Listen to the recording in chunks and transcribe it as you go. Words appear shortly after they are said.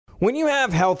When you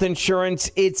have health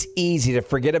insurance, it's easy to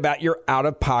forget about your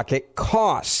out-of-pocket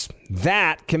costs.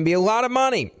 That can be a lot of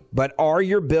money, but are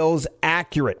your bills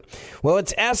accurate? Well,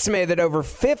 it's estimated that over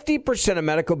 50% of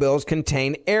medical bills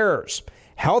contain errors.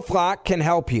 HealthLock can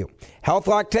help you.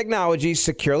 HealthLock technology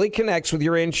securely connects with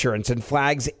your insurance and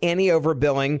flags any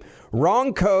overbilling,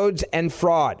 wrong codes, and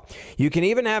fraud. You can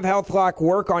even have HealthLock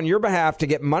work on your behalf to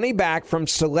get money back from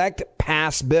select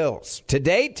past bills. To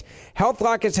date,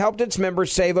 HealthLock has helped its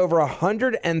members save over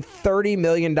 $130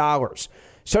 million.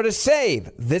 So to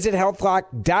save, visit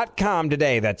healthlock.com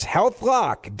today. That's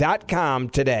healthlock.com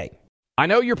today. I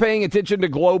know you're paying attention to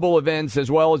global events as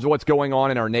well as what's going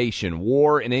on in our nation.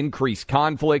 War and increased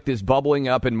conflict is bubbling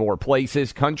up in more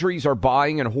places. Countries are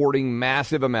buying and hoarding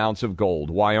massive amounts of gold.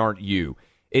 Why aren't you?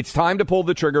 It's time to pull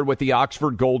the trigger with the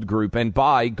Oxford Gold Group and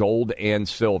buy gold and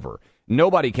silver.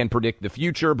 Nobody can predict the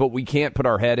future, but we can't put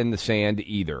our head in the sand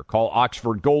either. Call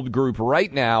Oxford Gold Group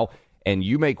right now, and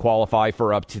you may qualify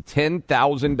for up to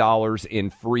 $10,000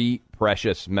 in free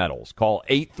precious metals. Call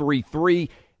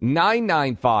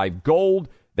 833-995-GOLD.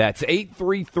 That's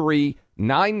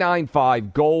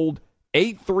 833-995-GOLD,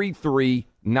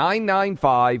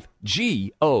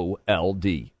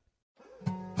 833-995-GOLD.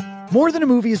 More Than a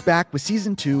Movie is back with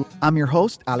Season 2. I'm your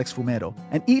host, Alex Fumero,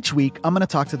 and each week I'm going to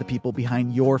talk to the people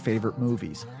behind your favorite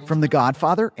movies. From The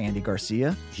Godfather, Andy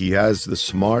Garcia. He has the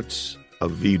smarts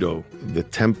of Vito, the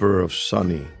temper of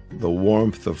Sonny, the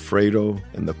warmth of Fredo,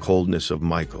 and the coldness of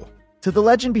Michael. To the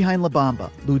legend behind La Bamba,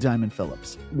 Lou Diamond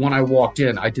Phillips. When I walked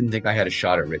in, I didn't think I had a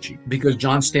shot at Richie because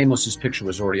John Stamos' picture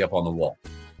was already up on the wall.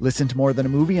 Listen to More Than a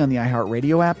Movie on the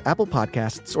iHeartRadio app, Apple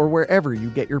Podcasts, or wherever you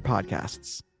get your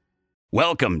podcasts.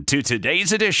 Welcome to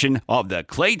today's edition of the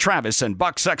Clay Travis and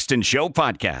Buck Sexton Show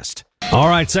podcast. All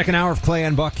right, second hour of Clay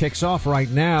and Buck kicks off right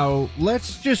now.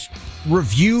 Let's just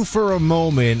review for a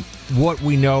moment what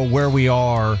we know, where we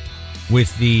are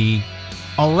with the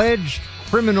alleged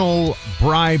criminal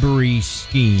bribery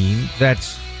scheme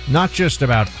that's not just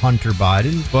about Hunter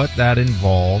Biden, but that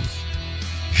involves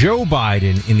Joe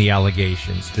Biden in the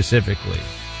allegations specifically.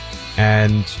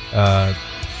 And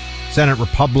Senate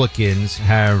Republicans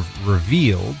have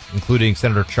revealed, including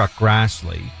Senator Chuck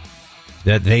Grassley,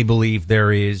 that they believe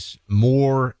there is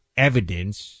more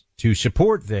evidence to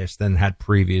support this than had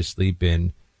previously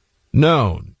been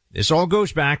known. This all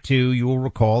goes back to, you will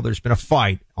recall, there's been a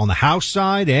fight on the House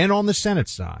side and on the Senate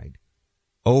side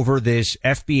over this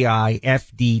FBI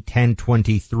FD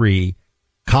 1023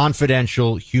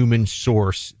 confidential human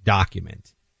source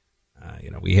document.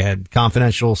 We had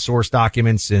confidential source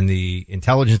documents in the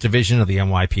intelligence division of the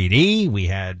NYPD. We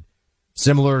had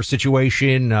similar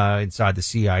situation inside the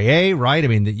CIA, right? I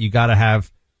mean, you got to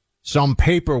have some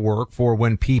paperwork for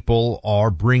when people are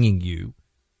bringing you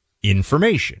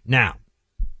information. Now,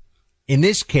 in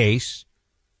this case,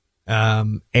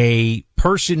 a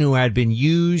person who had been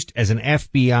used as an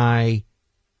FBI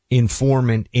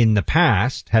informant in the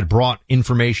past had brought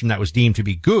information that was deemed to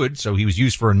be good, so he was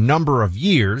used for a number of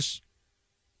years,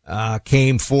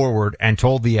 came forward and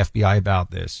told the FBI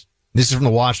about this. This is from the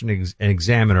Washington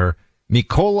Examiner.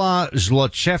 Mykola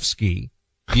Zlochevsky,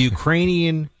 the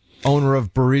Ukrainian owner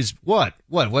of Boris. What?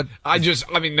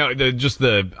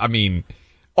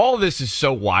 All of this is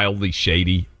so wildly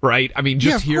shady, right? I mean,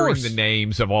 just hearing the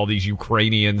names of all these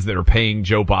Ukrainians that are paying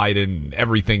Joe Biden and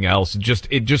everything else,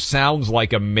 it just sounds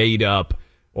like a made up,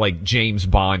 like James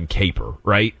Bond caper,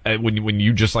 right? When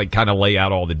you just like kind of lay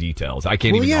out all the details, I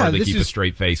can't hardly keep a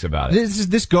straight face about it.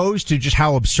 This goes to just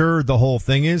how absurd the whole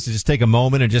thing is. To just take a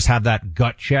moment and just have that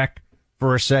gut check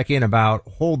for a second about,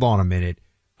 hold on a minute.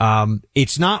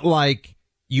 It's not like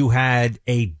you had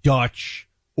a Dutch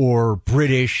or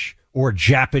British or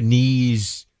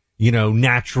Japanese,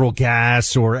 natural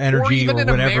gas or energy or even or an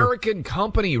whatever. American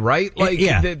company, right?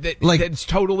 That's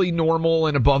totally normal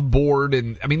and above board.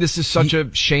 And I mean, this is such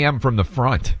a sham from the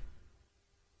front.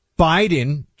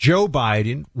 Joe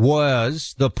Biden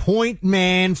was the point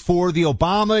man for the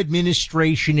Obama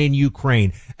administration in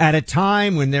Ukraine at a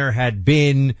time when there had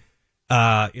been,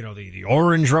 the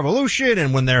Orange Revolution,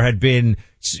 and when there had been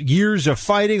years of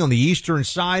fighting on the eastern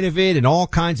side of it and all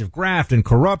kinds of graft and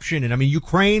corruption. And I mean,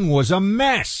 Ukraine was a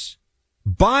mess.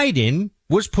 Biden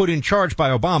was put in charge by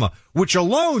Obama, which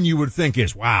alone you would think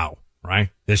is, wow, right?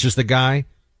 This is the guy.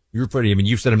 You've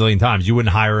said a million times, you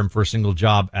wouldn't hire him for a single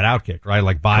job at Outkick, right?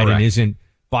 Like Biden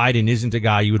isn't a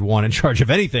guy you would want in charge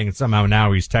of anything. And somehow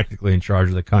now he's technically in charge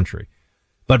of the country.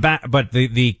 But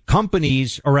the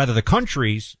companies, or rather the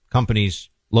countries companies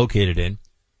located in,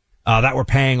 that were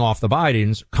paying off the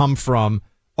Bidens come from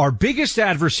our biggest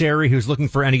adversary, who's looking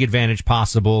for any advantage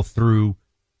possible through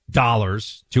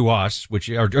dollars to us,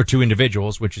 or to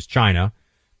individuals, which is China.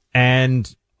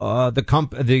 and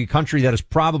the country that is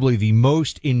probably the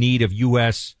most in need of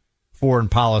U.S. foreign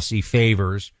policy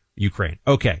favors Ukraine.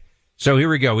 Okay, so here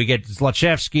we go. We get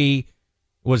Zlochevsky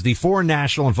was the foreign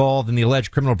national involved in the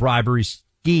alleged criminal bribery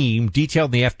scheme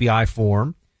detailed in the FBI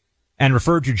form and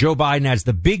referred to Joe Biden as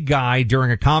the big guy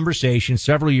during a conversation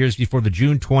several years before the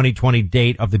June 2020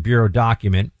 date of the Bureau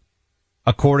document,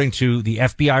 according to the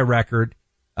FBI record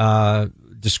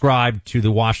described to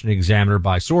the Washington Examiner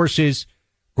by sources.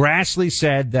 Grassley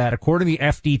said that according to the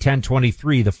FD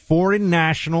 1023, the foreign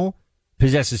national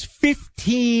possesses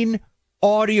 15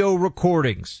 audio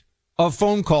recordings of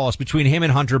phone calls between him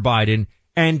and Hunter Biden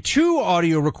and 2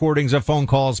 audio recordings of phone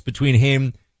calls between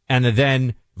him and the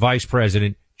then Vice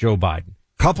President Joe Biden.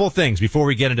 Couple of things before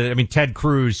we get into it. I mean, Ted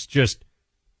Cruz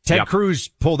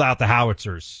pulled out the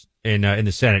howitzers in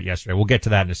the Senate yesterday. We'll get to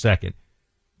that in a second.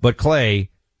 But Clay,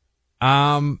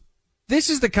 this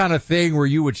is the kind of thing where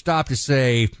you would stop to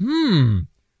say,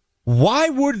 why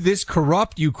would this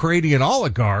corrupt Ukrainian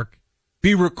oligarch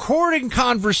be recording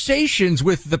conversations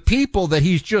with the people that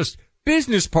he's just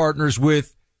business partners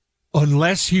with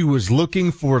unless he was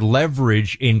looking for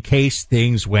leverage in case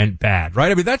things went bad,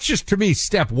 right? I mean, that's just, to me,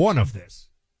 step one of this.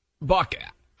 Buck,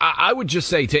 I would just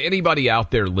say to anybody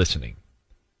out there listening,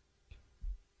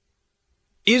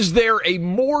 is there a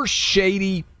more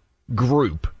shady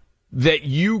group that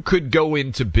you could go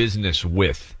into business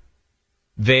with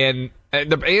than,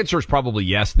 the answer is probably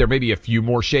yes. There may be a few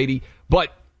more shady,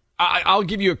 but I'll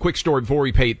give you a quick story before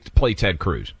we play Ted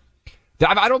Cruz.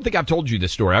 I don't think I've told you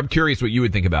this story. I'm curious what you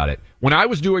would think about it. When I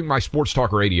was doing my sports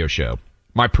talk radio show,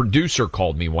 my producer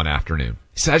called me one afternoon.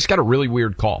 He said, I just got a really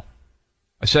weird call.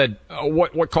 I said,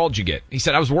 what call did you get? He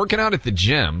said, I was working out at the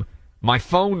gym. My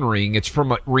phone rings. It's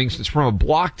from a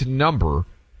blocked number,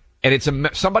 and it's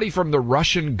somebody from the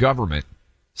Russian government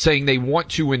saying they want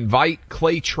to invite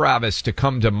Clay Travis to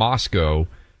come to Moscow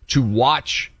to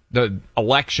watch the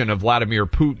election of Vladimir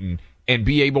Putin and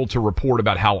be able to report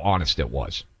about how honest it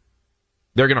was.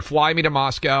 They're going to fly me to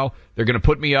Moscow. They're going to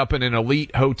put me up in an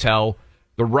elite hotel.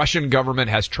 The Russian government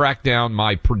has tracked down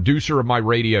my producer of my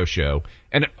radio show.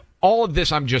 And all of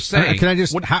this, I'm just saying. Can I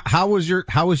just, how was your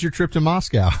trip to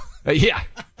Moscow? Yeah.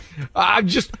 I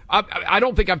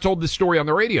don't think I've told this story on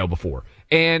the radio before.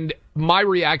 And my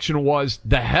reaction was,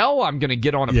 the hell I'm going to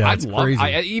get on a, yeah,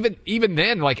 crazy. Even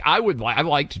then, like I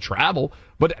like to travel,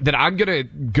 but that I'm going to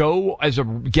go as a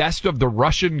guest of the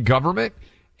Russian government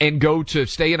and go to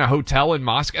stay in a hotel in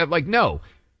Moscow. Like, no.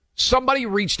 Somebody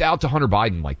reached out to Hunter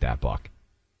Biden like that, Buck.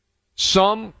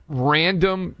 Some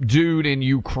random dude in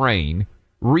Ukraine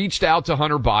reached out to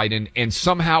Hunter Biden, and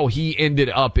somehow he ended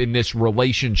up in this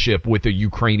relationship with a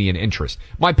Ukrainian interest.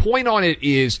 My point on it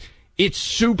is, it's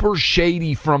super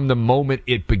shady from the moment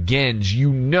it begins.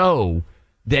 You know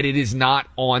that it is not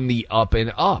on the up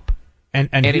and up. And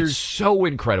it's so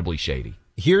incredibly shady.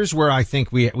 Here's where I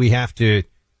think we have to,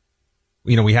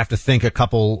 we have to think a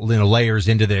couple layers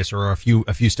into this, or a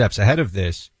few steps ahead of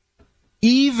this.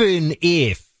 Even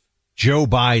if Joe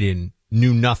Biden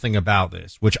knew nothing about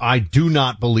this, which I do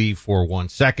not believe for 1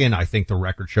 second, I think the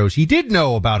record shows he did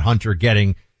know about Hunter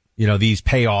getting, these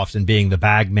payoffs and being the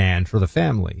bag man for the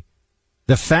family.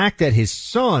 The fact that his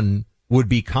son would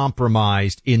be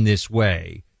compromised in this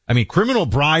way, I mean, criminal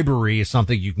bribery is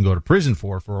something you can go to prison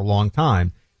for a long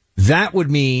time. That would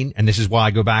mean, and this is why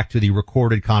I go back to the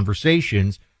recorded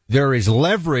conversations, there is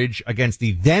leverage against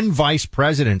the then vice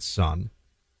president's son,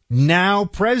 now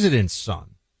president's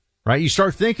son, right? You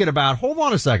start thinking about, hold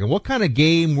on a second, what kind of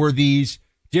game were these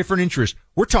different interests?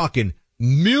 We're talking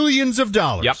millions of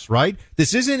dollars, yep. Right?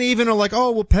 This isn't even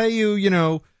we'll pay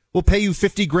you, we'll pay you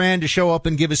 $50,000 to show up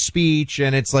and give a speech.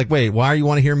 And it's like, wait, why do you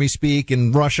want to hear me speak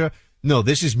in Russia? No,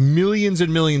 this is millions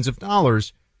and millions of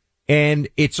dollars. And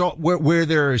it's all where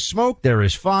there is smoke, there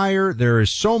is fire. There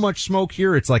is so much smoke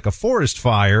here. It's like a forest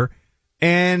fire.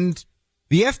 And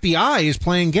the FBI is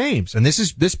playing games. And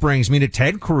this brings me to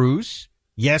Ted Cruz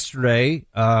yesterday,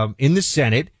 in the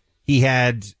Senate. He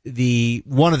had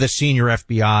one of the senior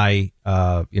FBI,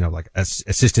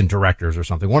 assistant directors or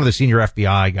something, one of the senior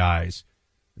FBI guys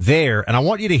there. And I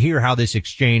want you to hear how this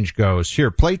exchange goes. Here,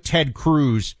 play Ted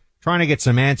Cruz trying to get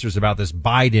some answers about this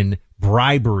Biden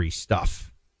bribery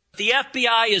stuff. The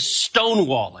FBI is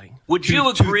stonewalling. Would you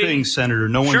agree? Two things, Senator.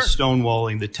 No one's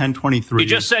stonewalling. The 1023 you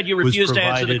just said you refused to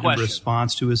answer the question. In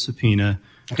response to a subpoena.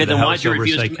 Okay, then why did you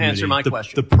refuse to answer my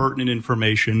question? The pertinent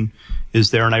information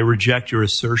is there, and I reject your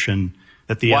assertion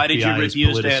that the FBI is politicized. Why did you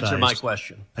refuse to answer my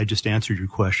question? I just answered your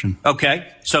question. Okay,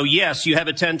 so yes, you have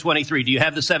a 1023. Do you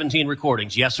have the 17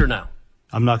 recordings, yes or no?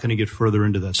 I'm not going to get further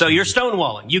into that. So you're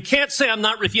stonewalling. You can't say I'm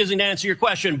not refusing to answer your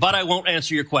question, but I won't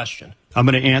answer your question. I'm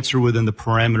going to answer within the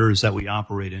parameters that we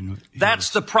operate in.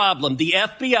 That's the problem. The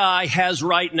FBI has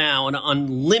right now an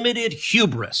unlimited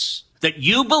hubris that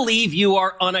you believe you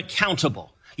are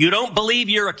unaccountable. You don't believe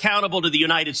you're accountable to the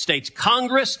United States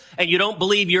Congress, and you don't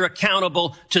believe you're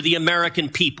accountable to the American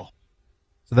people.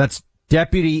 So that's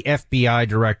Deputy FBI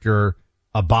Director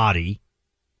Abadi.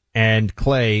 And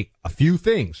Clay, a few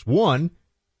things. One,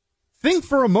 think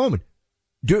for a moment.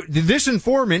 This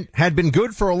informant had been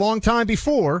good for a long time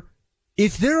before.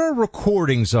 If there are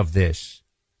recordings of this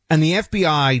and the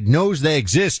FBI knows they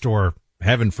exist or,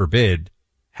 heaven forbid,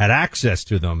 had access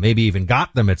to them, maybe even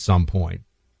got them at some point,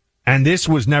 and this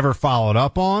was never followed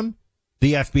up on,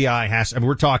 the FBI has, and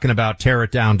we're talking about tear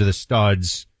it down to the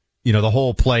studs. You know, the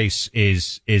whole place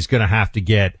is going to have to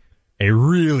get a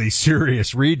really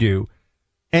serious redo.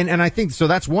 And I think, so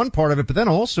that's one part of it, but then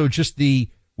also just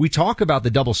we talk about the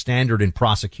double standard in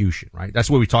prosecution, right? That's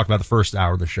what we talked about the first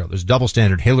hour of the show. There's double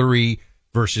standard, Hillary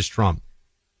versus Trump.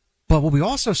 But what we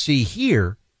also see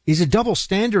here is a double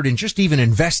standard in just even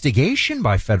investigation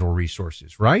by federal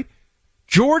resources, right?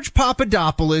 George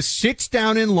Papadopoulos sits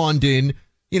down in London,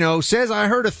 says, I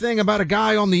heard a thing about a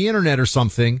guy on the internet or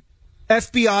something.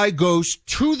 FBI goes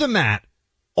to the mat,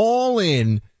 all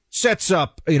in, sets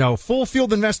up, full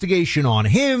field investigation on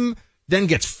him, then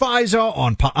gets FISA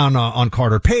on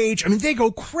Carter Page. I mean, they go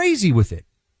crazy with it.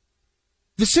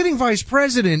 The sitting vice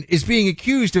president is being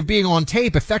accused of being on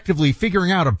tape, effectively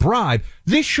figuring out a bribe.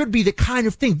 This should be the kind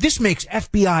of thing. This makes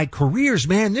FBI careers,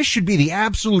 man. This should be the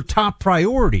absolute top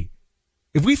priority.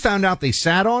 If we found out they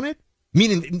sat on it,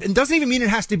 meaning it doesn't even mean it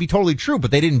has to be totally true,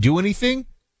 but they didn't do anything,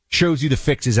 shows you the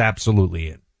fix is absolutely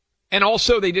in. And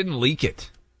also they didn't leak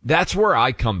it. That's where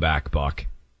I come back, Buck.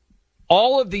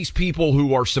 All of these people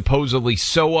who are supposedly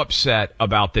so upset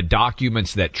about the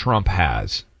documents that Trump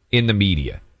has in the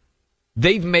media,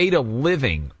 they've made a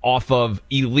living off of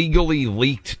illegally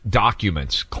leaked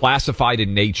documents, classified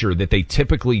in nature, that they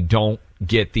typically don't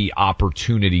get the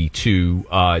opportunity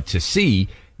to see.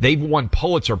 They've won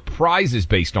Pulitzer Prizes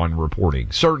based on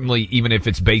reporting, certainly even if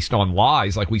it's based on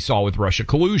lies like we saw with Russia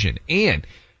collusion. And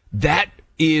that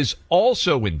is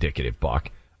also indicative, Buck,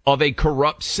 of a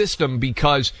corrupt system,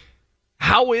 because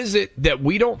how is it that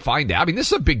we don't find out? I mean,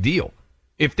 this is a big deal.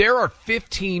 If there are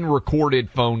 15 recorded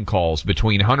phone calls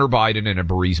between Hunter Biden and a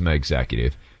Burisma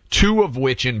executive, 2 of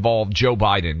which involved Joe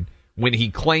Biden when he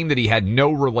claimed that he had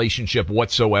no relationship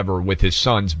whatsoever with his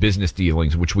son's business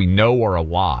dealings, which we know are a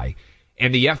lie,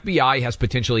 and the FBI has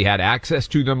potentially had access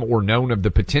to them or known of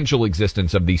the potential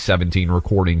existence of these 17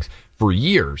 recordings for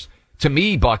years, to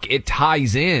me, Buck, it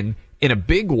ties in a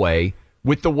big way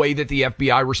with the way that the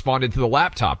FBI responded to the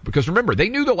laptop. Because remember, they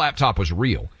knew the laptop was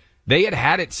real. They had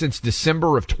had it since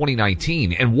December of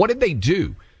 2019. And what did they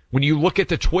do? When you look at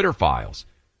the Twitter files,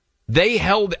 they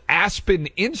held Aspen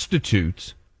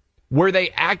Institutes where they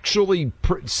actually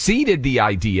seeded the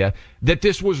idea that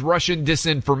this was Russian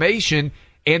disinformation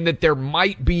and that there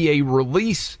might be a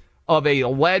release of a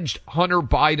alleged Hunter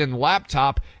Biden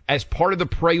laptop as part of the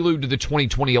prelude to the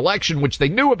 2020 election, which they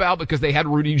knew about because they had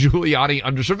Rudy Giuliani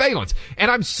under surveillance.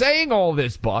 And I'm saying all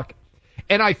this, Buck,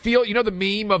 and I feel, the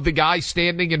meme of the guy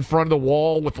standing in front of the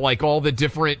wall with like all the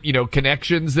different,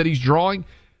 connections that he's drawing.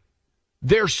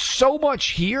 There's so much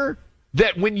here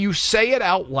that when you say it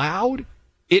out loud,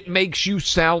 it makes you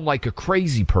sound like a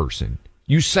crazy person.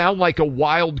 You sound like a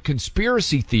wild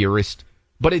conspiracy theorist,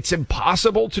 but it's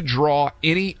impossible to draw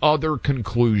any other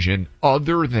conclusion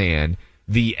other than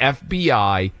the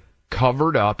FBI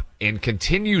covered up and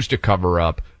continues to cover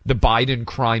up the Biden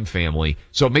crime family.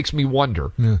 So it makes me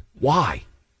wonder, why?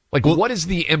 Like, what is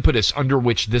the impetus under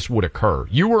which this would occur?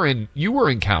 You were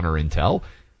in counter intel.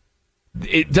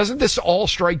 Doesn't this all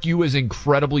strike you as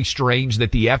incredibly strange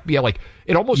that the FBI,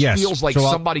 it almost feels like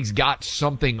somebody's got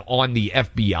something on the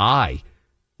FBI,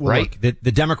 right? Look,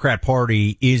 the Democrat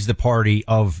Party is the party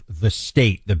of the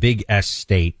state, the big S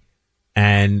state,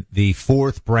 and the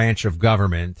fourth branch of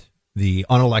government, the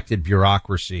unelected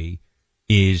bureaucracy,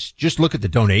 is just look at the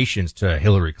donations to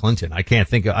Hillary Clinton. I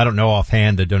don't know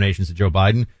offhand the donations to Joe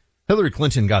Biden. Hillary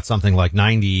Clinton got something like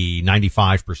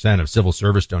 95% of civil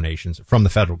service donations from the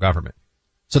federal government.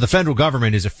 So the federal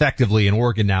government is effectively an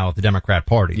organ now of the Democrat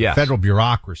Party, the federal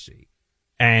bureaucracy.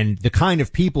 And the kind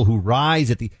of people who rise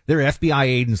there are FBI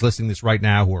agents listening to this right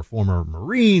now who are former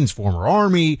Marines, former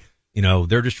Army.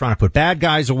 They're just trying to put bad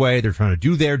guys away. They're trying to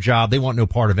do their job. They want no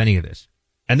part of any of this.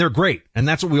 And they're great. And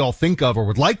that's what we all think of or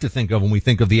would like to think of when we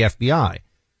think of the FBI.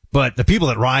 But the people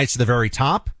that rise to the very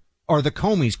top are the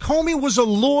Comeys. Comey was a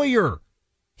lawyer.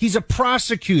 He's a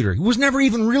prosecutor. He was never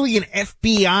even really an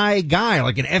FBI guy,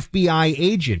 like an FBI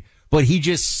agent. But he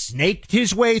just snaked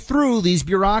his way through these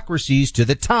bureaucracies to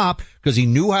the top because he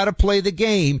knew how to play the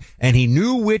game, and he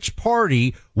knew which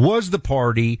party was the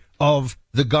party of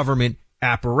the government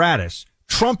apparatus.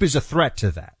 Trump is a threat to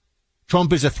that.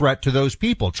 Trump is a threat to those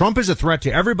people. Trump is a threat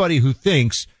to everybody who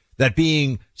thinks that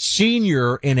being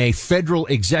senior in a federal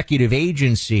executive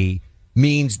agency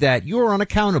means that you're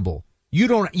unaccountable. You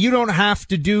don't have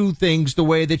to do things the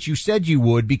way that you said you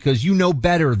would because you know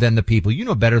better than the people. You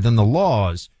know better than the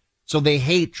laws. So they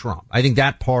hate Trump. I think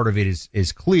that part of it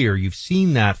is clear. You've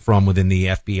seen that from within the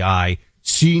FBI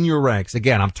senior ranks.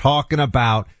 Again, I'm talking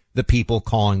about the people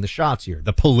calling the shots here,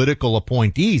 the political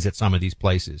appointees at some of these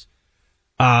places.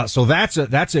 So that's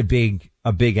a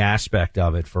big aspect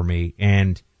of it for me.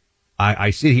 And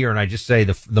I sit here and I just say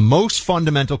the most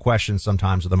fundamental questions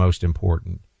sometimes are the most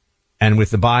important. And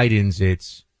with the Bidens,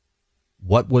 it's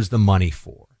what was the money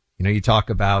for? You know, you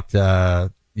talk about,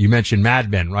 you mentioned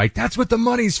Mad Men, right? That's what the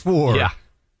money's for. Yeah.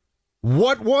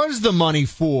 What was the money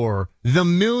for? The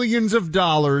millions of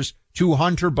dollars to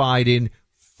Hunter Biden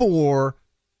for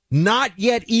not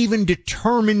yet even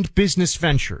determined business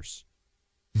ventures.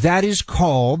 That is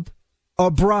called a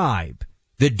bribe.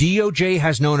 The DOJ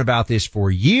has known about this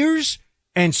for years,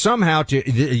 and somehow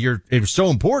it was so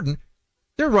important.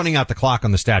 They're running out the clock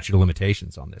on the statute of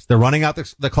limitations on this. They're running out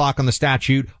the clock on the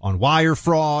statute on wire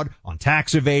fraud, on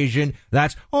tax evasion.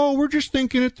 We're just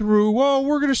thinking it through. Oh,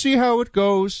 we're going to see how it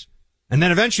goes. And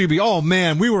then eventually be, oh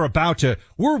man, we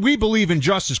believe in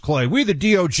justice, Clay. We, the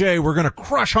DOJ, we're going to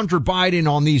crush Hunter Biden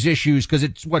on these issues because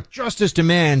it's what justice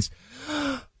demands.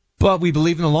 But we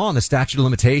believe in the law and the statute of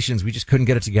limitations. We just couldn't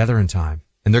get it together in time.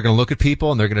 And they're going to look at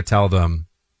people and they're going to tell them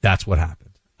that's what happened.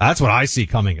 That's what I see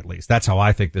coming, at least. That's how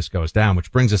I think this goes down,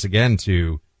 which brings us again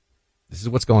to this is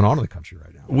what's going on in the country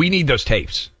right now. We need those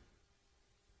tapes.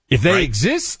 If they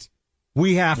exist,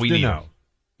 we have to know.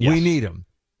 Yes. We need them.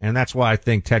 And that's why I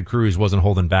think Ted Cruz wasn't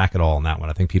holding back at all on that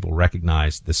one. I think people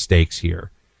recognize the stakes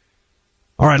here.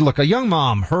 All right, look, a young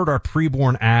mom heard our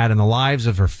preborn ad and the lives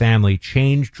of her family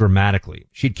changed dramatically.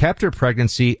 She'd kept her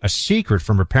pregnancy a secret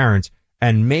from her parents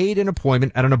and made an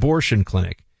appointment at an abortion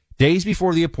clinic. Days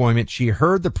before the appointment, she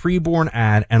heard the preborn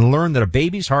ad and learned that a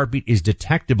baby's heartbeat is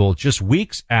detectable just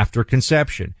weeks after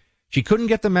conception. She couldn't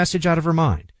get the message out of her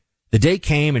mind. The day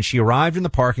came and she arrived in the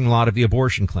parking lot of the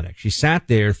abortion clinic. She sat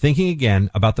there thinking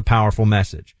again about the powerful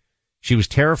message. She was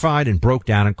terrified and broke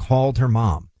down and called her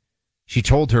mom. She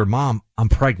told her, "Mom, I'm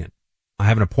pregnant. I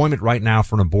have an appointment right now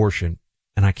for an abortion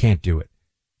and I can't do it.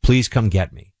 Please come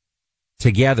get me."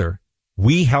 Together,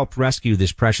 we helped rescue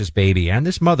this precious baby and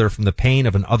this mother from the pain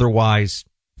of an otherwise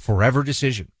forever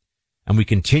decision. And we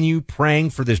continue praying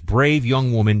for this brave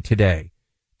young woman today.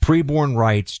 Preborn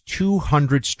writes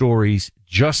 200 stories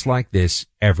just like this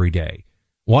every day.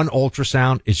 One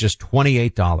ultrasound is just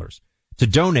 $28. To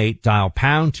donate, dial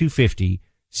pound 250,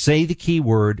 say the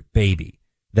keyword baby.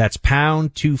 That's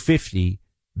pound 250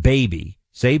 baby.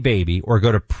 Say baby, or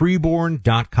go to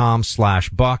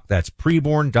preborn.com/buck. That's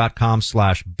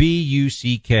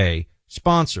preborn.com/BUCK.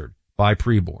 Sponsored by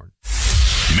Preborn.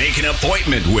 Make an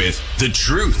appointment with the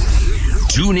truth.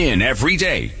 Tune in every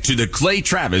day to the Clay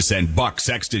Travis and Buck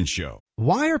Sexton Show.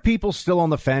 Why are people still on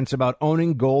the fence about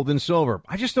owning gold and silver?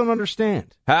 I just don't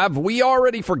understand. Have we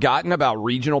already forgotten about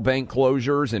regional bank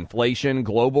closures, inflation,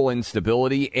 global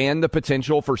instability, and the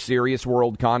potential for serious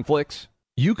world conflicts?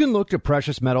 You can look to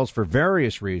precious metals for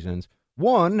various reasons.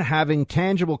 1, having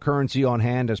tangible currency on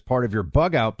hand as part of your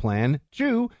bug-out plan.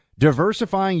 2,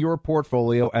 diversifying your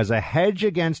portfolio as a hedge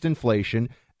against inflation.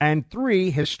 And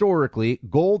 3, historically,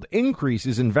 gold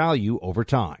increases in value over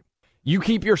time. You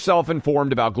keep yourself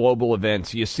informed about global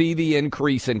events. You see the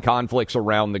increase in conflicts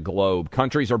around the globe.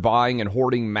 Countries are buying and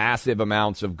hoarding massive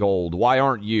amounts of gold. Why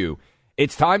aren't you?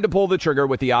 It's time to pull the trigger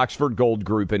with the Oxford Gold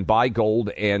Group and buy gold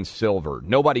and silver.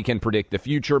 Nobody can predict the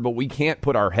future, but we can't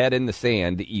put our head in the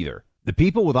sand either. The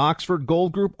people with Oxford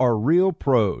Gold Group are real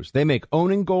pros. They make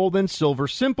owning gold and silver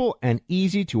simple and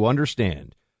easy to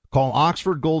understand. Call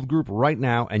Oxford Gold Group right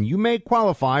now, and you may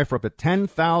qualify for up to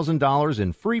 $10,000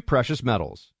 in free precious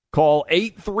metals. Call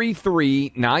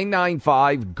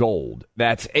 833-995-GOLD.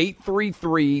 That's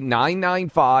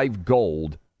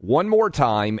 833-995-GOLD. One more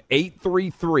time,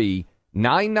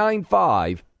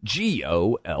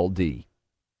 833-995-GOLD.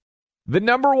 The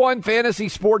number one fantasy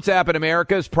sports app in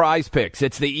America is Prize Picks.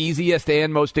 It's the easiest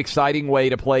and most exciting way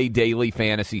to play daily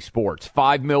fantasy sports.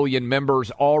 5 million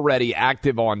members already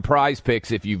active on Prize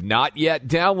Picks. If you've not yet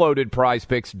downloaded Prize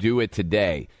Picks, do it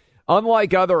today.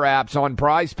 Unlike other apps, on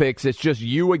Prize Picks, it's just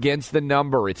you against the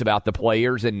number. It's about the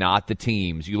players and not the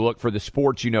teams. You look for the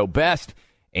sports you know best,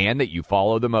 and that you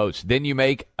follow the most. Then you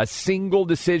make a single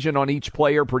decision on each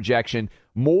player projection,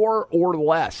 more or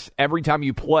less. Every time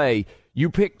you play, you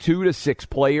pick 2 to 6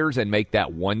 players and make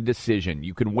that one decision.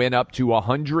 You can win up to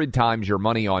 100 times your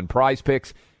money on Prize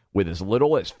Picks with as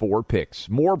little as 4 picks.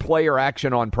 More player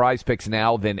action on Prize Picks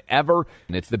now than ever,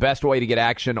 and it's the best way to get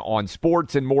action on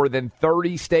sports in more than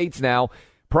 30 states now.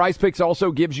 Prize Picks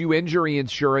also gives you injury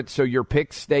insurance, so your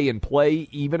picks stay in play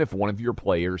even if one of your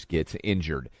players gets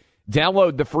injured.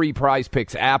 Download the free Prize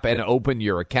Picks app and open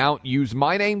your account. Use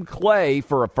my name, Clay,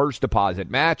 for a first deposit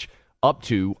match up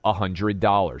to $100.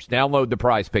 Download the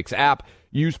Prize Picks app.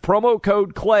 Use promo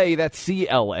code CLAY, that's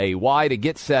CLAY, to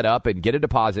get set up and get a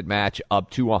deposit match up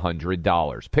to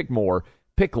 $100. Pick more,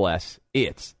 pick less.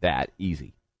 It's that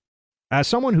easy. As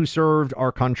someone who served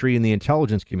our country in the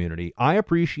intelligence community, I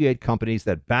appreciate companies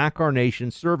that back our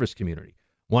nation's service community.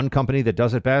 One company that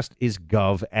does it best is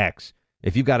GovX.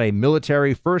 If you've got a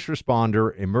military, first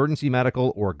responder, emergency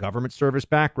medical, or government service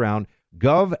background,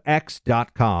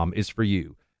 GovX.com is for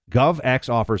you. GovX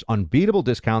offers unbeatable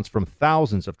discounts from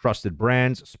thousands of trusted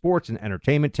brands, sports and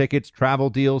entertainment tickets, travel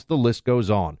deals, the list goes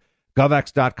on.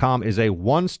 GovX.com is a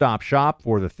one-stop shop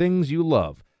for the things you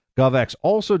love. GovX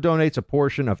also donates a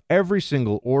portion of every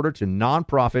single order to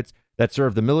nonprofits that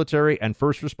serve the military and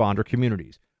first responder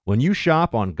communities. When you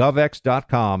shop on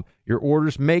GovX.com, your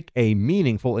orders make a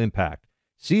meaningful impact.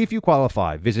 See if you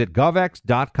qualify. Visit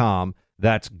GovX.com.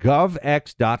 That's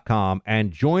GovX.com,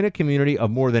 and join a community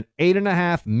of more than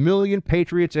 8.5 million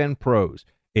patriots and pros.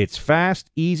 It's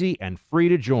fast, easy, and free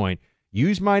to join.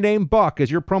 Use my name, Buck, as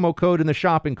your promo code in the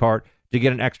shopping cart to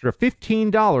get an extra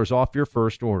 $15 off your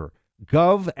first order.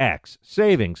 GovX,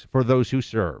 savings for those who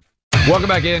serve. Welcome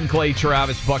back in, Clay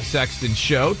Travis, Buck Sexton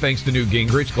Show. Thanks to Newt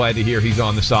Gingrich. Glad to hear he's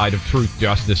on the side of truth,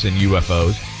 justice, and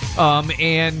UFOs.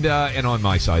 And on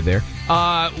my side there.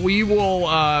 We will,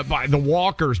 by the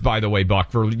walkers, by the way,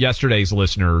 Buck, for yesterday's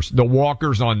listeners, the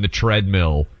walkers on the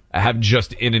treadmill have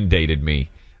just inundated me.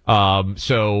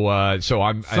 So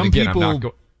I'm, Some again, people I'm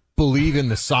not believe in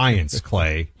the science,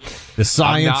 Clay. The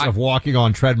science of walking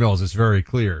on treadmills is very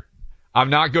clear. I'm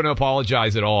not going to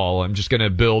apologize at all. I'm just going to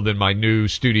build in my new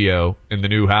studio in the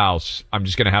new house. I'm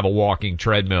just going to have a walking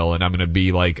treadmill, and I'm going to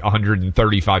be like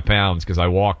 135 pounds because I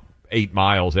walk 8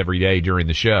 miles every day during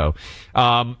the show.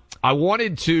 I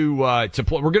wanted to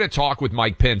play. We're going to talk with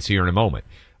Mike Pence here in a moment.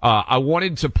 I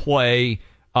wanted to play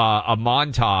a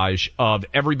montage of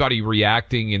everybody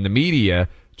reacting in the media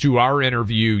to our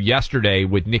interview yesterday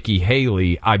with Nikki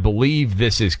Haley. I believe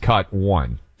this is cut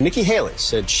 1. Nikki Haley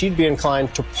said she'd be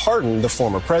inclined to pardon the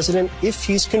former president if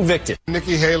he's convicted.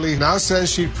 Nikki Haley now says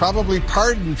she'd probably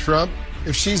pardon Trump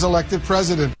if she's elected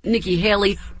president. Nikki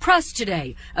Haley pressed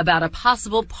today about a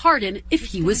possible pardon if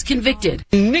he was convicted.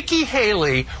 Nikki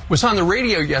Haley was on the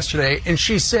radio yesterday, and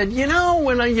she said, you know,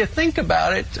 when you think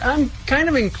about it, I'm kind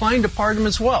of inclined to pardon him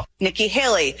as well. Nikki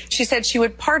Haley, she said she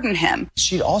would pardon him.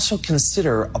 She'd also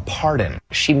consider a pardon.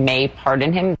 She may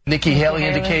pardon him. Nikki Haley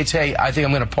indicates, hey, I think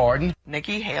I'm going to pardon.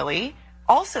 Nikki Haley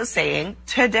also saying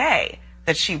today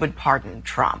that she would pardon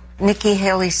Trump. Nikki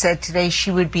Haley said today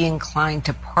she would be inclined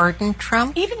to pardon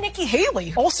Trump. Even Nikki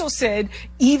Haley also said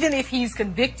even if he's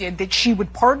convicted that she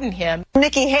would pardon him.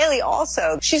 Nikki Haley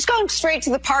also, she's going straight to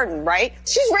the pardon, right?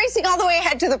 She's racing all the way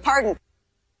ahead to the pardon.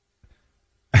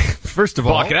 First of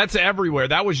all, Buck, that's everywhere.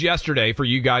 That was yesterday for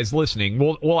you guys listening.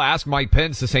 We'll ask Mike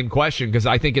Pence the same question because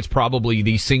I think it's probably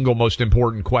the single most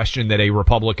important question that a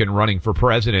Republican running for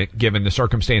president, given the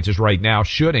circumstances right now,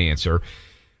 should answer.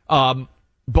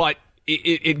 But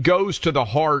it goes to the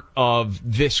heart of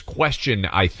this question,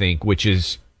 I think, which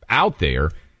is out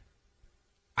there.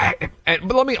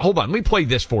 But let me play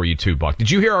this for you too, Buck. Did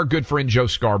you hear our good friend Joe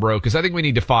Scarborough? Because I think we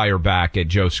need to fire back at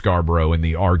Joe Scarborough in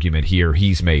the argument here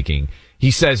he's making.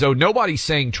 He says, oh, nobody's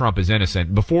saying Trump is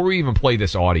innocent. Before we even play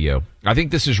this audio, I think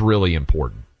this is really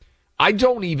important. I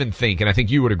don't even think, and I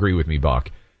think you would agree with me, Buck,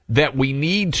 that we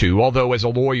need to, although as a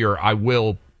lawyer I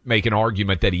will make an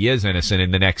argument that he is innocent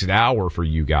in the next hour for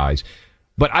you guys.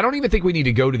 But I don't even think we need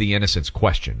to go to the innocence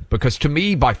question, because to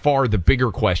me, by far, the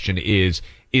bigger question is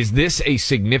this a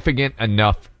significant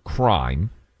enough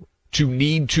crime to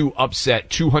need to upset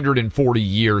 240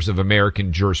 years of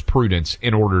American jurisprudence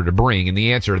in order to bring? And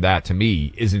the answer to that, to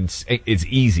me, is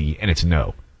easy, and it's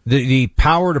no. The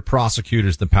power to prosecute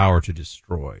is the power to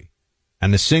destroy.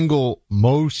 And the single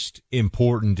most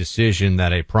important decision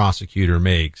that a prosecutor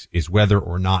makes is whether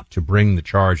or not to bring the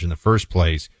charge in the first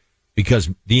place, because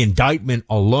the indictment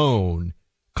alone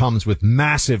comes with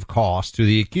massive costs to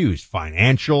the accused,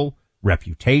 financial,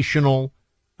 reputational,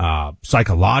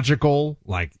 psychological.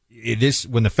 Like this,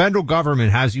 when the federal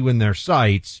government has you in their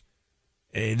sights,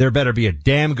 there better be a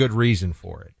damn good reason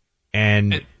for it.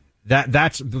 And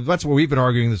that's what we've been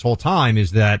arguing this whole time,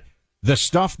 is that the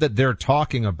stuff that they're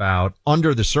talking about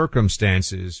under the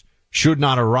circumstances does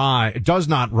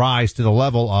not rise to the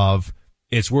level of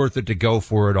it's worth it to go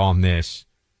for it on this,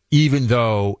 even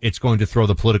though it's going to throw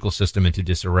the political system into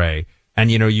disarray. And,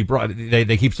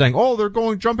 they keep saying, oh,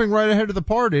 they're jumping right ahead of the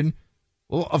pardon.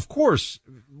 Well, of course.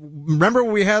 Remember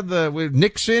when we had with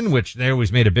Nixon, which they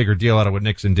always made a bigger deal out of what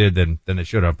Nixon did than they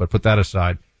should have, but put that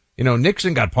aside.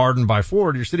 Nixon got pardoned by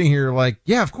Ford. You're sitting here like,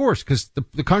 yeah, of course, because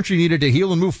the country needed to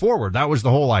heal and move forward. That was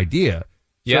the whole idea.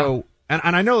 Yeah. So,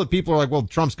 and I know that people are like, well,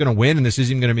 Trump's going to win and this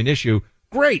isn't going to be an issue.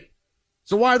 Great.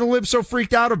 So why are the libs so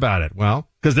freaked out about it? Well,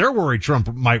 because they're worried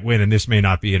Trump might win and this may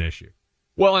not be an issue.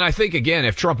 Well, and I think, again,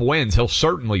 if Trump wins, he'll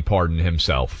certainly pardon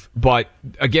himself. But,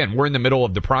 again, we're in the middle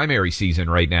of the primary season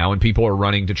right now, and people are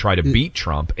running to try to beat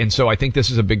Trump. And so I think this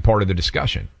is a big part of the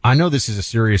discussion. I know this is a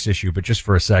serious issue, but just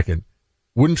for a second,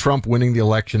 wouldn't Trump winning the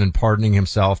election and pardoning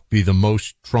himself be the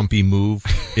most Trumpy move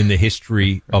in the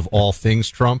history of all things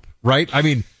Trump? Right? I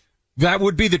mean, that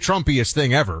would be the Trumpiest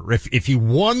thing ever. If he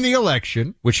won the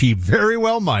election, which he very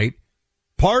well might,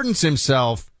 pardons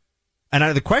himself.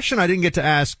 And the question I didn't get to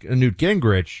ask Newt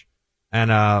Gingrich,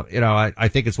 and, I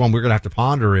think it's one we're going to have to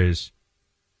ponder is,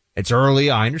 it's early,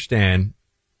 I understand,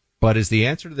 but is the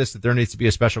answer to this that there needs to be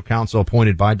a special counsel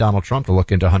appointed by Donald Trump to look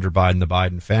into Hunter Biden, the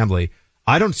Biden family?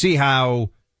 I don't see how,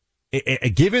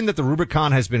 given that the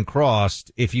Rubicon has been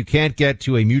crossed, if you can't get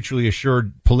to a mutually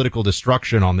assured political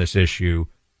destruction on this issue,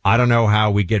 I don't know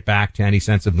how we get back to any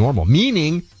sense of normal,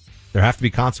 meaning there have to be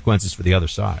consequences for the other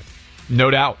side. No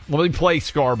doubt. Let me play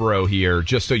Scarborough here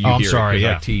just so you hear it, because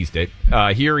I teased it.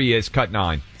 Here he is, cut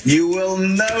 9. You will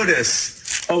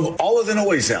notice, of all of the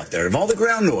noise out there, of all the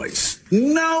ground noise,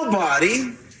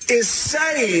 nobody is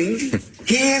saying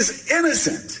he is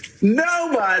innocent.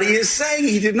 Nobody is saying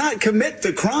he did not commit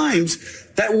the crimes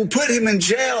that will put him in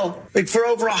jail for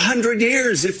over 100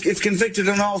 years if convicted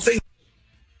on all things.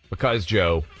 Because,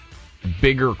 Joe,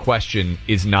 bigger question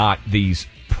is not these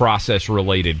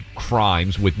process-related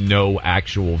crimes with no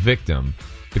actual victim.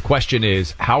 The question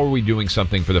is, how are we doing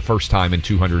something for the first time in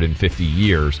 250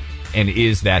 years, and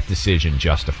is that decision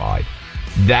justified?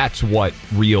 That's what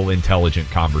real intelligent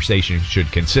conversation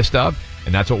should consist of,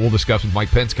 and that's what we'll discuss with Mike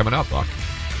Pence coming up, Buck.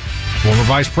 Former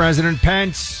Vice President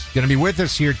Pence going to be with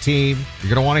us here, team.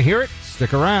 You're going to want to hear it.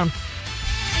 Stick around.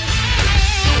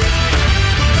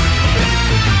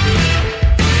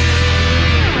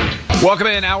 Welcome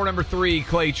in, hour number 3,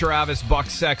 Clay Travis, Buck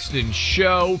Sexton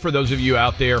Show. For those of you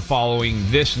out there following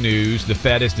this news, the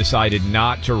Fed has decided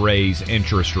not to raise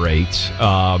interest rates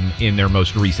in their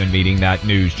most recent meeting. That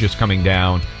news just coming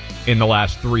down in the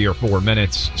last 3 or 4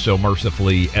 minutes. So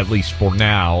mercifully, at least for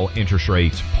now, interest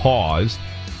rates paused.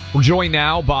 We're joined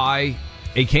now by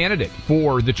a candidate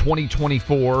for the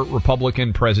 2024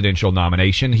 Republican presidential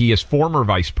nomination. He is former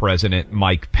Vice President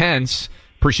Mike Pence.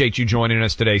 Appreciate you joining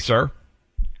us today, sir.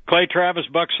 Clay Travis,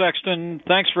 Buck Sexton,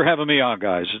 thanks for having me on,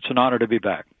 guys. It's an honor to be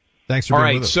back. Thanks for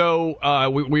being with us. So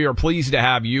we are pleased to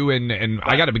have you, and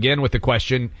I got to begin with the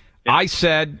question. Yeah. I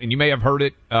said, and you may have heard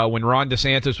it when Ron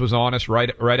DeSantis was on us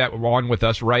on with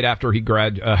us right after he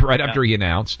after he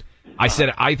announced. I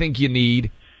said I think you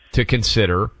need to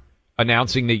consider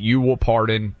announcing that you will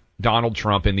pardon Donald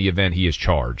Trump in the event he is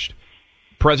charged.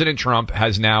 President Trump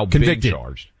has now been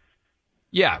charged.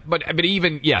 Yeah, but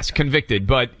even, yes, convicted.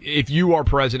 But if you are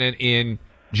president in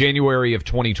January of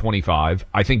 2025,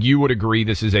 I think you would agree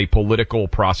this is a political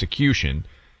prosecution.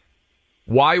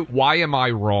 Why am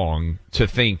I wrong to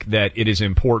think that it is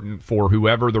important for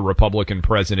whoever the Republican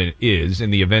president is, in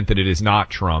the event that it is not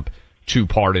Trump, to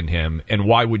pardon him? And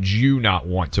why would you not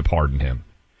want to pardon him?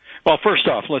 Well, first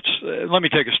off, let me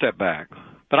take a step back.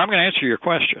 But I'm going to answer your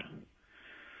question.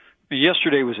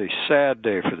 Yesterday was a sad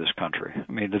day for this country.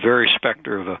 I mean, the very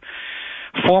specter of a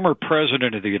former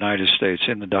president of the United States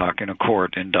in the dock in a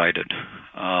court indicted.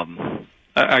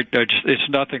 It's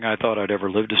nothing I thought I'd ever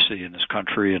live to see in this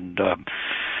country, and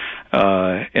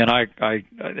I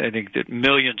think that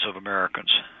millions of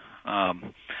Americans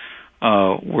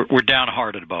were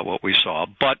downhearted about what we saw.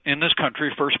 But in this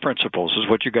country, first principles is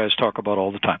what you guys talk about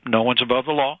all the time. No one's above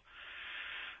the law.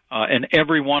 And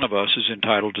every one of us is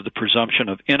entitled to the presumption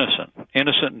of innocent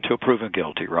until proven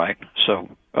guilty, right? So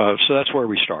that's where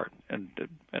we start. And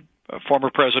former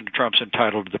President Trump's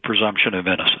entitled to the presumption of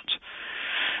innocence.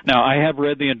 Now, I have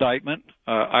read the indictment.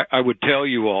 I would tell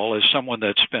you all, as someone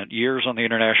that spent years on the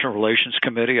International Relations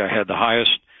Committee, I had the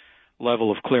highest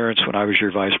level of clearance when I was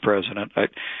your vice president.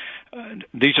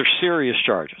 These are serious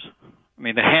charges. I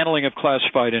mean, the handling of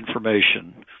classified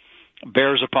information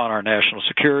bears upon our national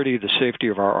security, the safety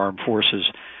of our armed forces.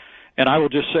 And I will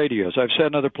just say to you, as I've said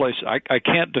in other places, I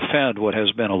can't defend what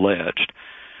has been alleged.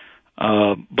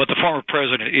 But the former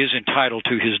president is entitled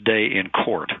to his day in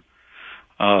court.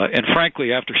 And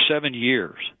frankly, after 7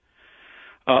 years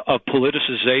of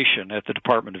politicization at the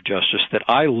Department of Justice that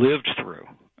I lived through,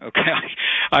 okay,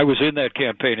 I was in that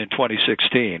campaign in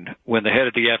 2016 when the head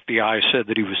of the FBI said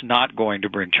that he was not going to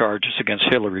bring charges against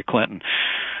Hillary Clinton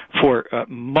for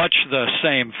much the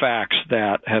same facts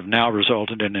that have now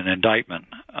resulted in an indictment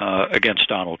against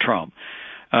Donald Trump.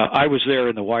 I was there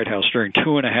in the White House during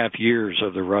 2.5 years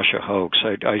of the Russia hoax.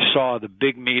 I saw the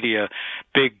big media,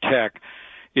 big tech,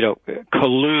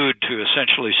 collude to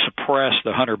essentially suppress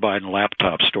the Hunter Biden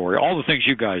laptop story. All the things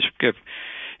you guys have,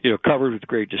 covered with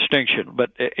great distinction.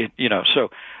 But so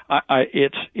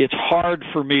it's hard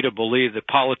for me to believe that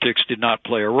politics did not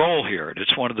play a role here. And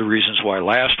it's one of the reasons why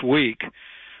last week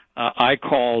I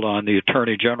called on the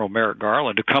Attorney General Merrick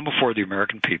Garland to come before the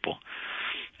American people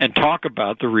and talk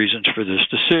about the reasons for this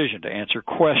decision, to answer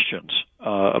questions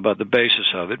about the basis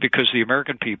of it, because the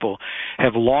American people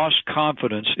have lost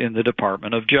confidence in the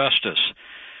Department of Justice.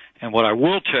 And what I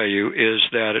will tell you is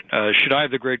that should I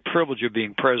have the great privilege of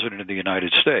being president of the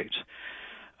United States,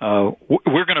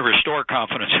 we're going to restore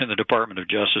confidence in the Department of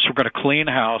Justice. We're going to clean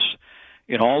house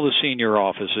in all the senior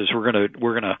offices. We're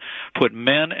going to put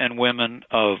men and women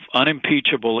of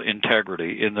unimpeachable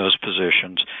integrity in those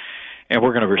positions. And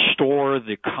we're going to restore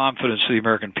the confidence of the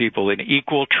American people in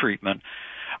equal treatment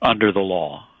under the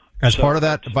law. As part of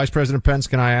that, Vice President Pence,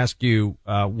 can I ask you,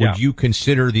 would you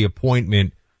consider the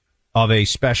appointment of a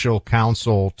special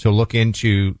counsel to look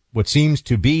into what seems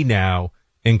to be now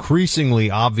increasingly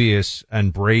obvious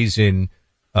and brazen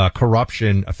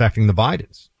corruption affecting the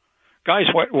Bidens? Guys,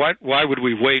 why would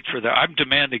we wait for that? I'm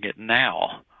demanding it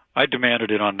now. I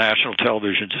demanded it on national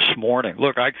television this morning.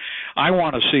 Look, I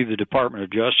want to see the Department of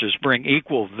Justice bring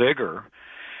equal vigor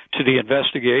to the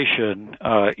investigation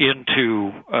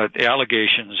into the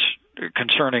allegations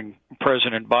concerning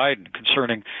President Biden,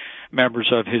 concerning members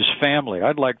of his family.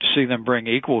 I'd like to see them bring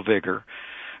equal vigor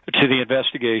to the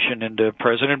investigation into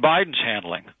President Biden's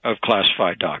handling of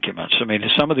classified documents. I mean,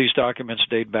 some of these documents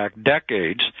date back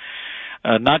decades.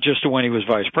 Not just to when he was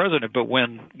vice president, but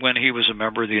when he was a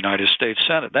member of the United States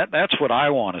Senate. That's what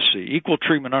I want to see. Equal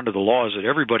treatment under the law is that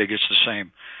everybody gets the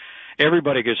same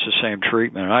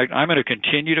treatment. And I'm going to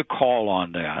continue to call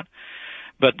on that.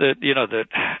 But the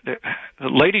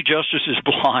Lady Justice is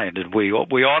blind, and we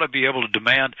ought to be able to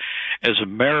demand as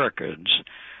Americans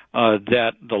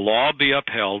that the law be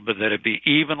upheld, but that it be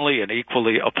evenly and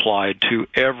equally applied to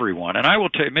everyone. And I will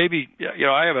tell you, maybe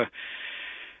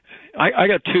I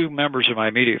got two members of my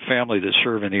immediate family that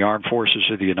serve in the armed forces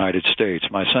of the United States.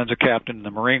 My son's a captain in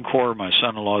the Marine Corps. My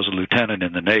son-in-law is a lieutenant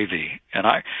in the Navy. And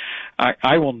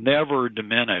I will never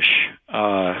diminish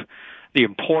the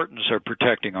importance of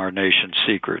protecting our nation's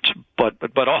secrets.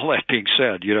 But all that being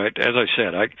said, as I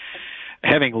said,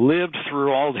 having lived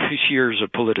through all these years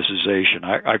of politicization,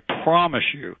 I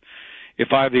promise you,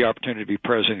 if I have the opportunity to be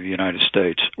president of the United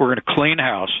States, we're going to clean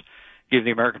house, give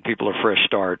the American people a fresh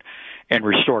start, and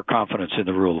restore confidence in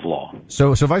the rule of law.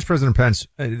 So Vice President Pence,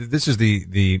 this is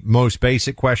the most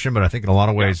basic question, but I think in a lot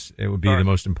of ways it would be the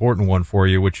most important one for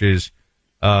you, which is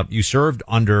you served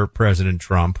under President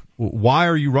Trump. Why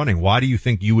are you running? Why do you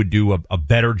think you would do a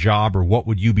better job, or what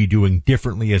would you be doing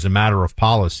differently as a matter of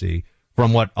policy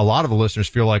from what a lot of the listeners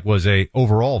feel like was a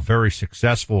overall very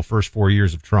successful first 4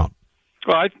 years of Trump?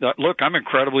 Well, look, I'm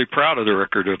incredibly proud of the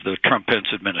record of the Trump-Pence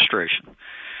administration.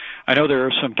 I know there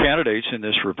are some candidates in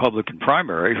this Republican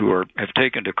primary who have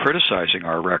taken to criticizing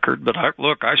our record, but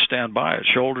I stand by it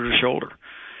shoulder to shoulder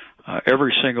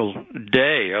every single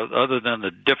day, other than the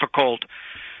difficult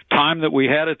time that we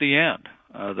had at the end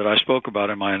that I spoke about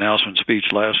in my announcement speech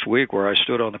last week, where I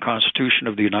stood on the Constitution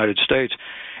of the United States.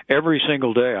 Every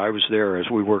single day I was there as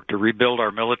we worked to rebuild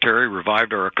our military,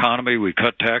 revived our economy, we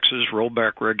cut taxes, rolled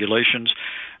back regulations,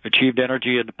 achieved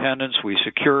energy independence, we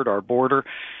secured our border,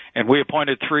 and we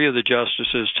appointed 3 of the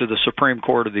justices to the Supreme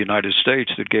Court of the United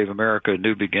States that gave America a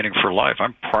new beginning for life.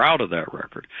 I'm proud of that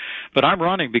record. But I'm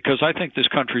running because I think this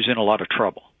country's in a lot of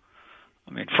trouble.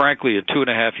 I mean, frankly, in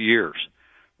 2.5 years,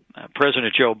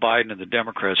 President Joe Biden and the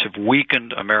Democrats have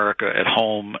weakened America at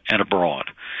home and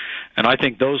abroad. And I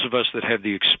think those of us that have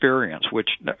the experience, which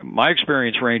my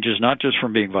experience ranges not just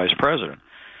from being vice president,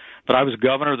 but I was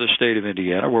governor of the state of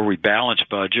Indiana, where we balanced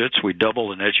budgets, we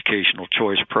doubled an educational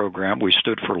choice program, we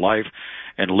stood for life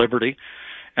and liberty.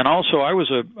 And also, I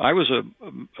was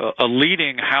a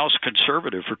leading House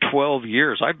conservative for 12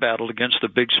 years. I battled against the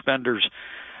big spenders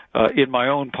in my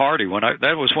own party.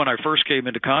 That was when I first came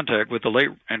into contact with the late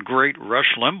and great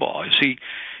Rush Limbaugh. He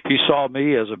saw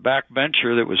me as a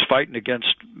backbencher that was fighting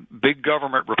against big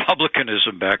government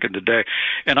republicanism back in the day.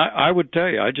 And I would tell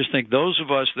you, I just think those of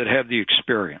us that have the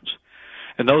experience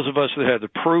and those of us that have the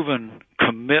proven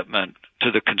commitment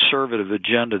to the conservative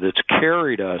agenda that's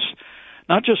carried us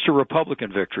not just to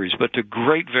Republican victories, but to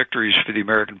great victories for the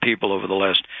American people over the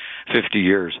last 50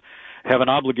 years, have an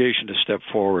obligation to step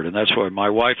forward. And that's why my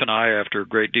wife and I, after a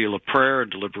great deal of prayer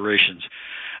and deliberations,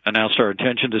 announced our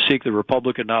intention to seek the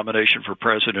Republican nomination for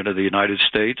President of the United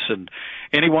States. And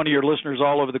any one of your listeners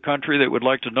all over the country that would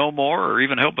like to know more or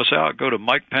even help us out, go to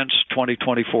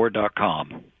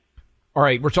MikePence2024.com. All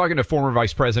right, we're talking to former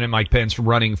Vice President Mike Pence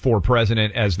running for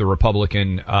president as the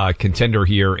Republican contender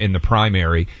here in the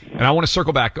primary. And I want to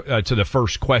circle back to the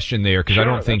first question there because I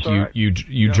don't think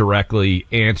you directly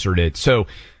answered it. So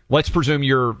let's presume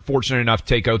you're fortunate enough to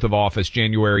take oath of office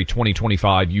January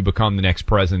 2025. You become the next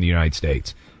president of the United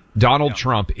States. Donald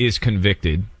Trump is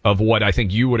convicted of what I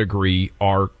think you would agree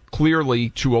are clearly,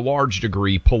 to a large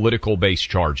degree, political-based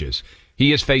charges.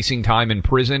 He is facing time in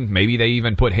prison. Maybe they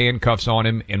even put handcuffs on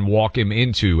him and walk him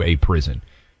into a prison.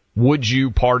 Would you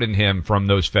pardon him from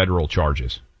those federal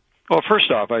charges? Well,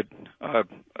 first off,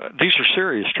 these are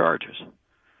serious charges.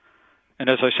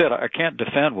 And as I said, I can't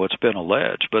defend what's been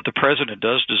alleged, but the president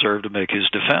does deserve to make his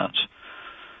defense.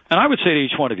 And I would say to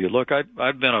each one of you, look,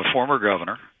 I've been a former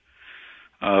governor.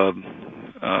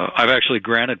 I've actually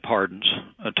granted pardons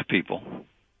to people.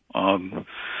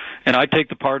 And I take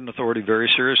the pardon authority very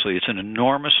seriously. It's an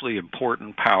enormously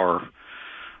important power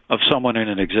of someone in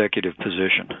an executive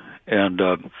position. And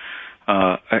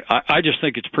I just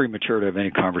think it's premature to have any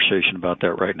conversation about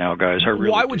that right now, guys.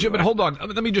 Why would you? But hold on.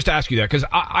 Let me just ask you that, because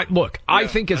I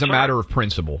think as a matter of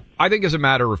principle,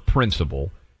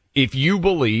 if you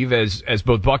believe, as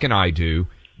both Buck and I do,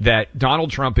 that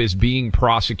Donald Trump is being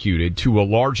prosecuted to a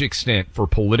large extent for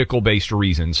political-based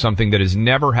reasons, something that has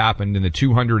never happened in the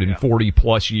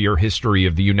 240-plus year history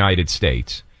of the United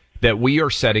States, that we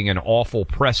are setting an awful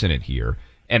precedent here.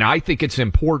 And I think it's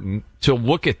important to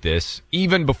look at this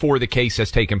even before the case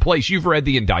has taken place. You've read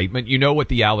the indictment. You know what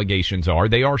the allegations are.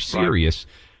 They are serious.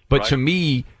 Right. But to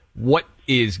me, what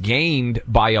is gained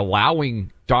by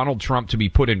allowing Donald Trump to be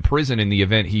put in prison in the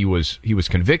event he was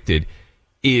convicted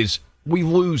is we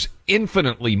lose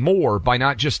infinitely more by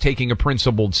not just taking a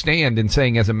principled stand and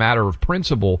saying, as a matter of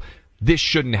principle, this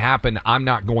shouldn't happen. I'm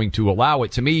not going to allow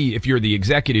it. To me, if you're the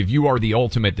executive, you are the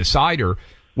ultimate decider.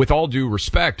 With all due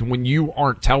respect, when you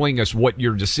aren't telling us what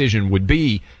your decision would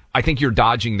be, I think you're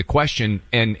dodging the question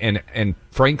and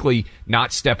frankly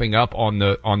not stepping up on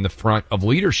the front of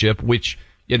leadership, which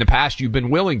in the past you've been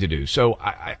willing to do. So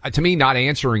to me, not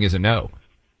answering is a no.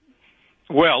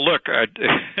 Well, look,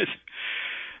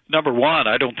 number one,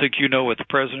 I don't think you know what the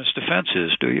president's defense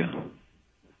is, do you?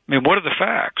 I mean, what are the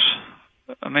facts?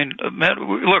 I mean,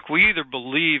 look, we either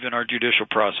believe in our judicial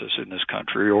process in this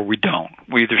country or we don't.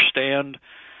 We either stand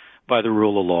by the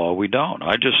rule of law or we don't.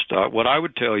 I just, what I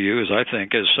would tell you is I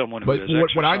think as someone who has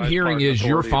exercised what I'm hearing is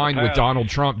you're fine with Donald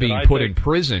Trump being put in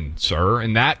prison, sir,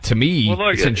 and that to me,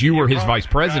 since you were his vice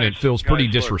president, feels pretty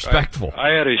disrespectful. Look, I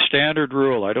had a standard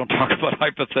rule. I don't talk about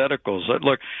hypotheticals.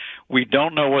 Look, we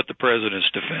don't know what the president's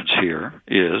defense here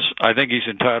is. I think he's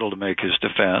entitled to make his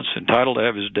defense, entitled to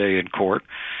have his day in court.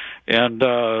 And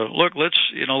look,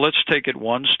 let's take it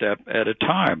one step at a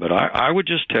time. But I would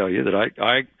just tell you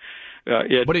that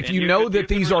but if you know that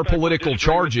these are political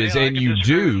charges, and you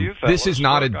do, this is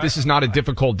not a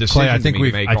difficult decision. Clay,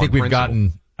 I think we've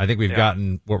gotten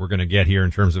what we're going to get here in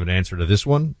terms of an answer to this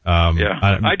one. I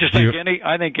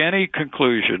think any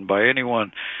conclusion by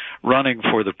anyone running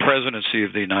for the presidency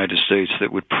of the United States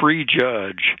that would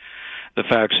prejudge the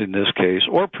facts in this case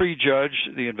or prejudge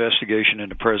the investigation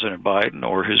into President Biden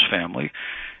or his family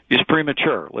is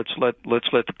premature. Let's let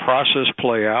the process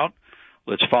play out.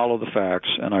 Let's follow the facts,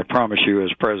 and I promise you,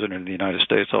 as President of the United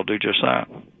States, I'll do just that.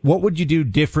 What would you do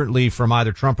differently from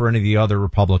either Trump or any of the other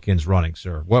Republicans running,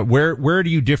 sir? Where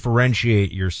do you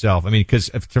differentiate yourself? I mean,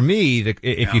 because to me,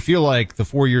 if you feel like the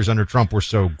 4 years under Trump were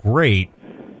so great,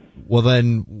 well,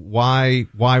 then why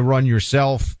run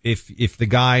yourself if the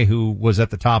guy who was at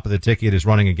the top of the ticket is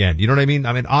running again? You know what I mean?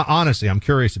 I mean, honestly, I'm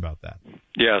curious about that.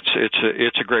 Yeah,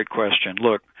 it's a great question.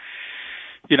 Look.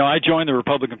 You know, I joined the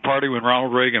Republican Party when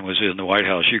Ronald Reagan was in the White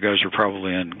House. You guys were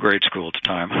probably in grade school at the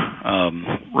time.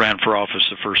 Ran for office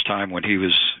the first time when he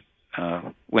was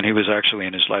actually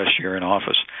in his last year in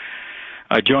office.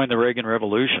 I joined the Reagan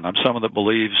Revolution. I'm someone that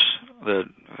believes that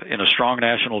in a strong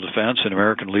national defense and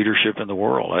American leadership in the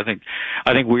world. I think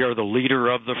we are the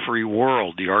leader of the free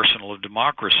world, the arsenal of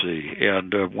democracy.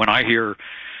 And when I hear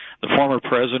the former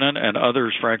president and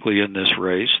others, frankly, in this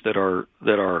race that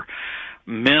are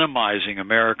minimizing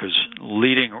America's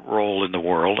leading role in the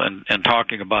world and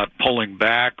talking about pulling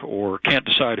back or can't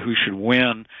decide who should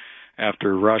win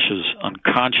after Russia's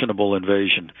unconscionable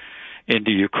invasion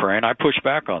into Ukraine. I push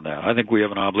back on that. I think we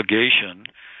have an obligation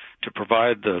to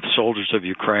provide the soldiers of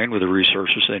Ukraine with the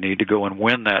resources they need to go and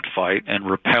win that fight and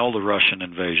repel the Russian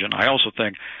invasion. I also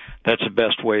think that's the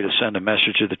best way to send a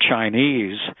message to the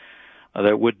Chinese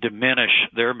that would diminish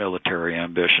their military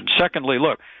ambition. Secondly,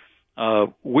 look,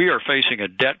 we are facing a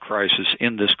debt crisis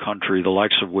in this country, the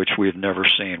likes of which we have never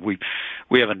seen.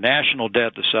 We have a national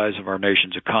debt the size of our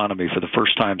nation's economy for the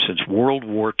first time since World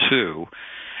War II,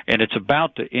 and it's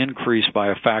about to increase by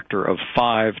a factor of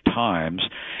 5 times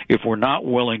if we're not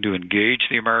willing to engage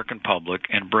the American public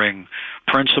and bring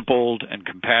principled and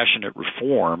compassionate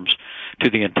reforms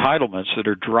to the entitlements that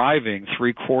are driving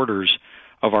 3/4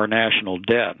 of our national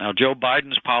debt. Now, Joe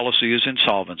Biden's policy is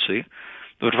insolvency,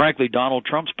 but frankly, Donald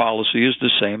Trump's policy is the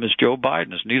same as Joe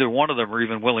Biden's. Neither one of them are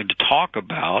even willing to talk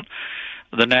about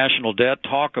the national debt,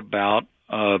 talk about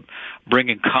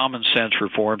bringing common sense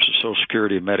reforms to Social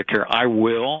Security and Medicare.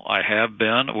 I have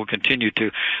been, will continue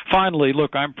to. Finally,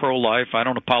 look, I'm pro-life. I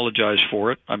don't apologize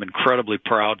for it. I'm incredibly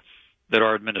proud that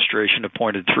our administration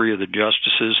appointed 3 of the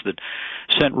justices that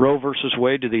sent Roe versus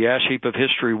Wade to the ash heap of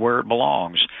history where it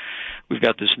belongs. We've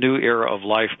got this new era of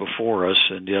life before us,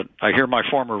 and yet I hear my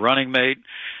former running mate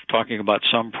talking about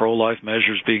some pro-life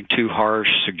measures being too harsh,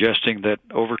 suggesting that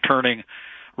overturning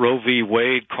Roe v.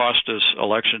 Wade cost us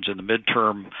elections in the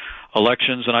midterm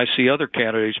elections, and I see other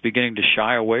candidates beginning to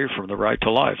shy away from the right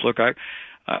to life. Look,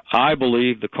 I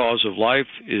believe the cause of life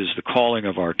is the calling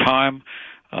of our time,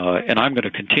 and I'm going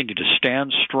to continue to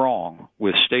stand strong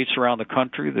with states around the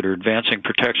country that are advancing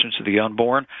protections of the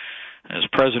unborn. As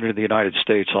President of the United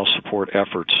States, I'll support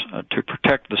efforts to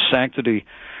protect the sanctity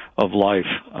of life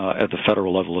at the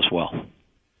federal level as well.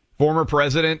 Former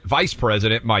Vice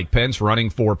President Mike Pence running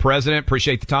for president.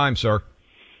 Appreciate the time, sir.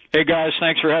 Hey, guys.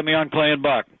 Thanks for having me on Clay and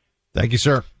Buck. Thank you,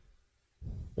 sir.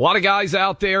 A lot of guys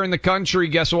out there in the country,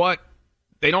 guess what?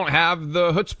 They don't have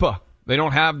the chutzpah. They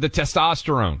don't have the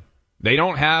testosterone. They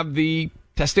don't have the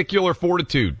testicular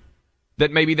fortitude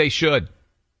that maybe they should.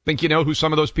 Think you know who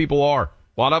some of those people are?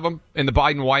 A lot of them in the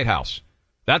Biden White House.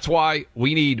 That's why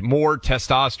we need more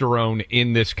testosterone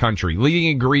in this country.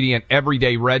 Leading ingredient,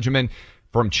 everyday regimen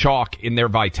from Chalk in their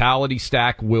Vitality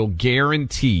Stack will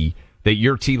guarantee that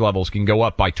your T levels can go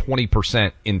up by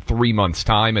 20% in 3 months'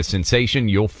 time, a sensation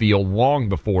you'll feel long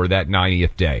before that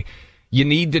 90th day. You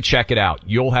need to check it out.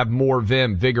 You'll have more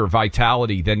vim, vigor,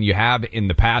 vitality than you have in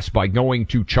the past by going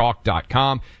to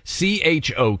chalk.com.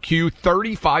 CHOQ,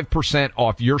 35%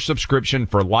 off your subscription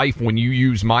for life when you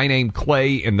use my name,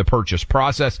 Clay, in the purchase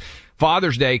process.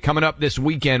 Father's Day coming up this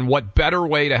weekend. What better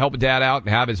way to help dad out and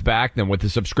have his back than with a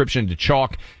subscription to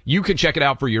Chalk? You can check it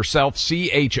out for yourself,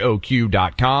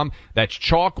 CHOQ.com. That's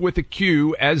Chalk with a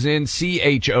Q, as in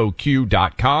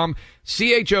CHOQ.com.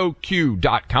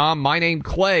 CHOQ.com. My name,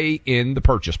 Clay, in the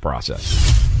purchase process.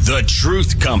 The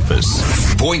Truth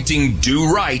Compass, pointing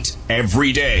due right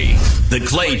every day. The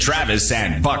Clay Travis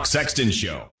and Buck Sexton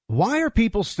Show. Why are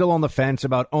people still on the fence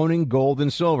about owning gold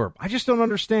and silver? I just don't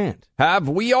understand. Have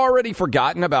we already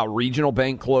forgotten about regional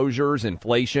bank closures,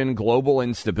 inflation, global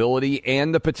instability,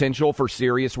 and the potential for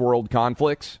serious world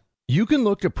conflicts? You can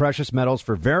look to precious metals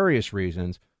for various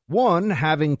reasons. 1,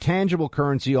 having tangible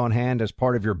currency on hand as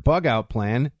part of your bug-out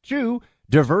plan. 2,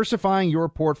 diversifying your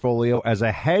portfolio as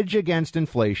a hedge against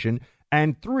inflation.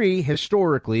 And 3,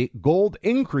 historically, gold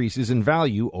increases in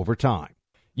value over time.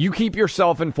 You keep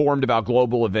yourself informed about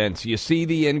global events. You see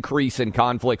the increase in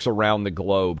conflicts around the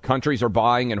globe. Countries are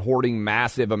buying and hoarding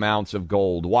massive amounts of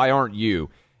gold. Why aren't you?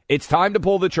 It's time to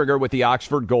pull the trigger with the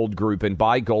Oxford Gold Group and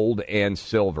buy gold and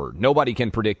silver. Nobody can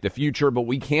predict the future, but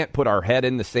we can't put our head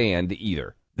in the sand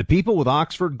either. The people with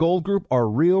Oxford Gold Group are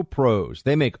real pros.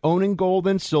 They make owning gold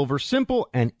and silver simple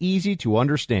and easy to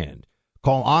understand.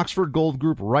 Call Oxford Gold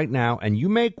Group right now, and you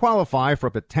may qualify for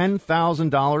up to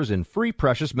 $10,000 in free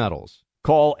precious metals.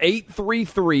 Call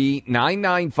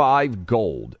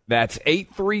 833-995-GOLD. That's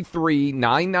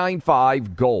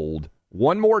 833-995-GOLD.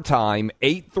 One more time,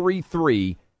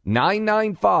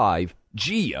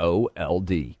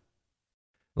 833-995-GOLD.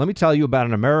 Let me tell you about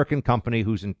an American company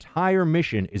whose entire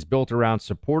mission is built around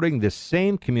supporting this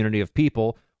same community of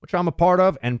people, which I'm a part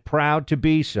of and proud to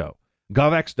be so.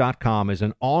 GovX.com is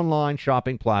an online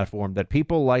shopping platform that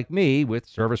people like me with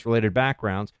service-related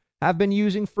backgrounds have been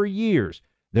using for years.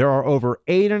 There are over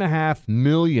 8.5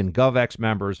 million GovX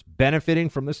members benefiting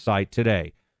from the site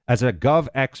today. As a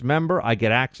GovX member, I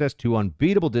get access to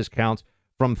unbeatable discounts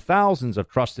from thousands of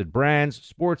trusted brands,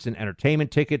 sports and entertainment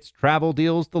tickets, travel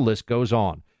deals, the list goes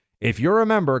on. If you're a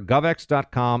member,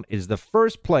 GovX.com is the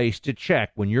first place to check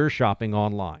when you're shopping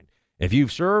online. If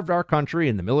you've served our country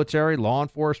in the military, law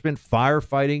enforcement,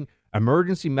 firefighting,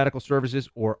 emergency medical services,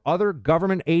 or other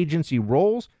government agency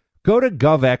roles, go to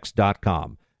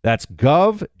GovX.com. That's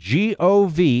GovX.com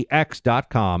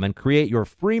and create your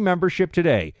free membership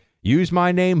today. Use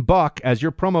my name, Buck, as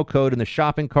your promo code in the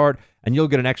shopping cart, and you'll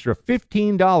get an extra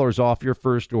 $15 off your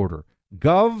first order.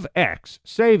 GovX,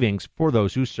 savings for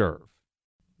those who serve.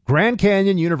 Grand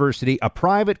Canyon University, a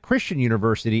private Christian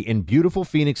university in beautiful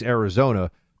Phoenix, Arizona,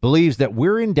 believes that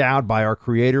we're endowed by our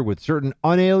Creator with certain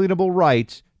unalienable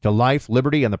rights to life,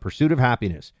 liberty, and the pursuit of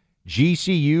happiness.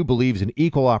 GCU believes in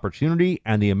equal opportunity,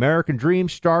 and the American dream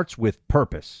starts with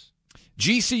purpose.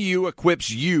 GCU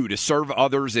equips you to serve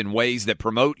others in ways that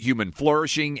promote human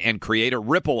flourishing and create a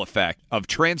ripple effect of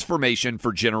transformation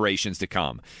for generations to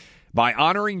come. By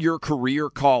honoring your career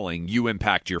calling, you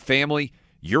impact your family,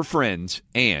 your friends,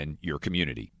 and your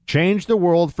community. Change the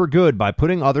world for good by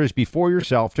putting others before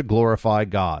yourself to glorify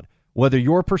God. Whether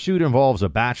your pursuit involves a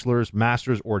bachelor's,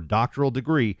 master's, or doctoral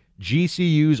degree,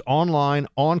 GCU's online,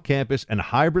 on-campus, and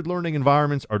hybrid learning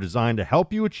environments are designed to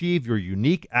help you achieve your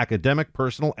unique academic,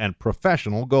 personal, and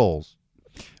professional goals.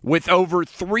 With over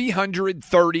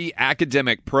 330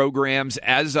 academic programs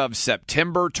as of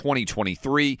September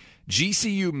 2023,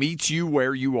 GCU meets you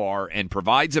where you are and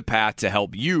provides a path to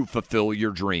help you fulfill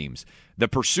your dreams. The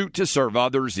pursuit to serve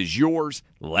others is yours.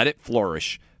 Let it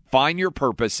flourish. Find your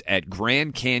purpose at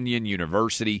Grand Canyon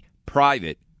University,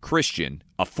 private, Christian,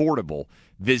 affordable.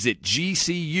 Visit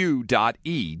gcu.edu.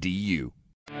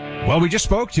 Well, we just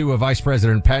spoke to Vice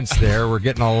President Pence there. We're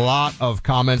getting a lot of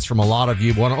comments from a lot of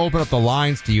you. Want to open up the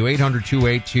lines to you,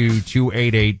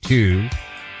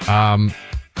 800-282-2882.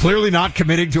 Clearly not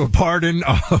committing to a pardon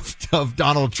of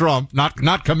Donald Trump,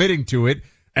 not committing to it,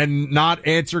 and not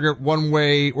answering it one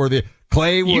way or the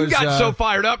Clay was... You got so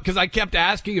fired up because I kept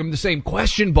asking him the same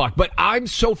question, Buck, but I'm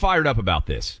so fired up about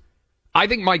this. I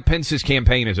think Mike Pence's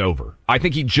campaign is over. I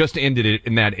think he just ended it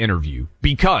in that interview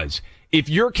because if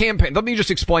your campaign... Let me just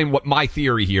explain what my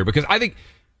theory here, because I think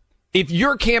if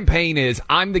your campaign is,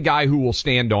 I'm the guy who will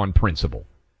stand on principle.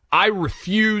 I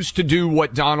refuse to do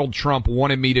what Donald Trump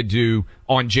wanted me to do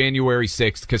on January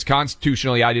 6th because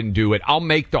constitutionally I didn't do it. I'll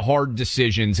make the hard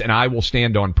decisions and I will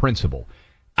stand on principle.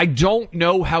 I don't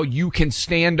know how you can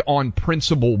stand on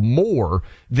principle more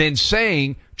than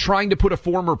trying to put a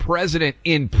former president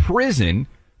in prison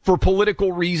for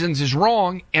political reasons is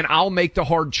wrong, and I'll make the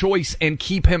hard choice and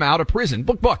keep him out of prison.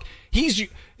 Look, he's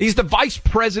the vice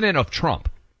president of Trump,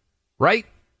 right?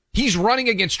 He's running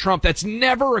against Trump. That's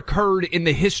never occurred in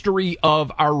the history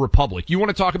of our republic. You want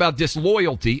to talk about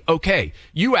disloyalty? Okay.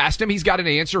 You asked him. He's got an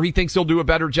answer. He thinks he'll do a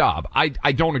better job. I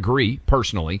don't agree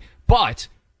personally, but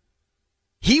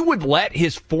he would let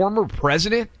his former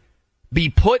president be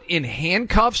put in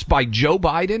handcuffs by Joe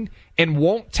Biden and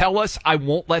won't tell us I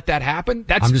won't let that happen.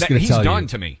 He's done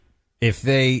to me. If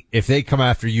they come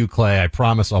after you, Clay, I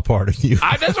promise I'll pardon you.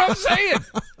 That's what I'm saying.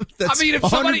 I mean, if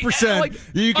somebody 100%,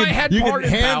 you can hand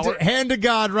to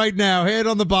God right now, hand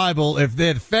on the Bible. If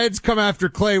the feds come after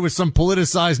Clay with some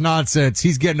politicized nonsense,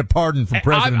 he's getting a pardon from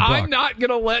President Buck. I'm not going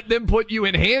to let them put you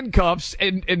in handcuffs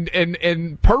and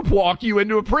perp walk you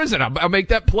into a prison. I'll make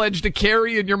that pledge to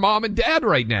Carrie and your mom and dad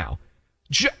right now.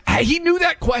 He knew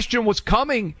that question was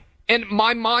coming, and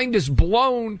my mind is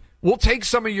blown. We'll take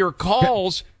some of your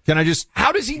calls. Can I just...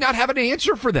 How does he not have an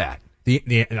answer for that?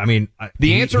 The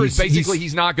answer is basically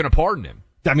he's not going to pardon him.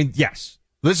 I mean, yes.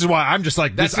 This is why I'm just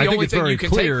like this. That's the only thing you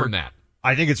can take from that.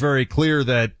 I think it's very clear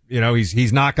that,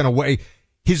 he's not going to wait.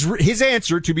 His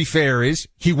answer, to be fair, is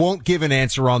he won't give an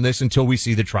answer on this until we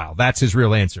see the trial. That's his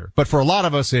real answer. But for a lot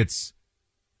of us, it's,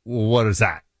 what is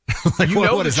that?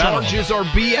 The charges are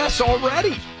BS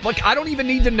already. I don't even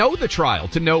need to know the trial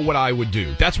to know what I would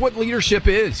do. That's what leadership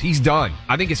is. He's done.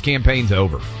 I think his campaign's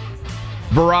over.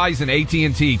 Verizon,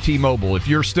 AT&T, T-Mobile, if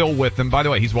you're still with them, by the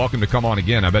way, he's welcome to come on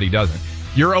again. I bet he doesn't.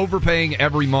 You're overpaying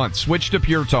every month. Switch to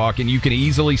Pure Talk, and you can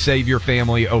easily save your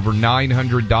family over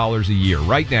 $900 a year.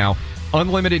 Right now,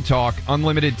 unlimited talk,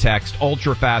 unlimited text,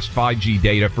 ultra-fast 5G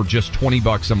data for just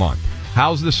 $20 a month.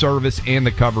 How's the service and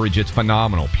the coverage? It's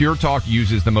phenomenal. Pure Talk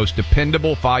uses the most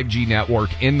dependable 5G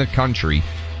network in the country.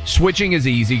 Switching is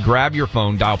easy. Grab your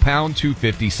phone, dial pound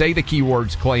 250, say the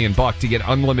keywords Clay and Buck to get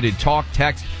unlimited talk,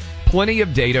 text, Plenty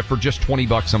of data for just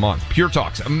 $20 a month. Pure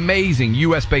Talk's amazing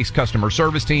U.S.-based customer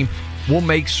service team will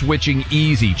make switching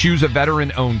easy. Choose a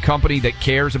veteran-owned company that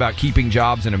cares about keeping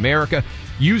jobs in America.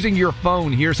 Using your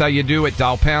phone, here's how you do it.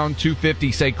 Dial pound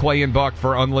 250, say Clay and Buck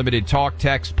for unlimited talk,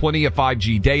 text, plenty of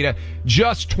 5G data.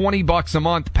 Just $20 a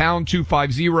month. Pound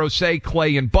 250, say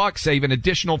Clay and Buck. Save an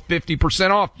additional 50%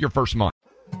 off your first month.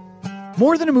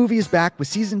 More Than a Movie is back with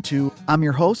Season 2. I'm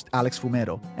your host, Alex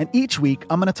Fumero, and each week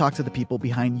I'm going to talk to the people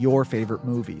behind your favorite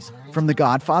movies. From The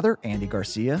Godfather, Andy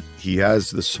Garcia. He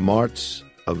has the smarts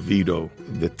of Vito,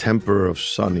 the temper of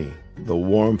Sonny, the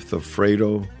warmth of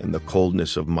Fredo, and the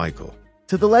coldness of Michael.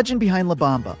 To the legend behind La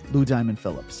Bamba, Lou Diamond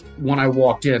Phillips. When I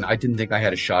walked in, I didn't think I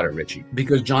had a shot at Richie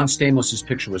because John Stamos'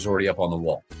 picture was already up on the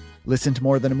wall. Listen to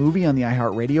More Than a Movie on the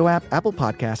iHeartRadio app, Apple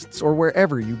Podcasts, or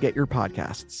wherever you get your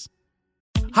podcasts.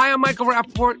 Hi, I'm Michael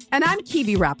Rappaport. And I'm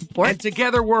Kibi Rappaport. And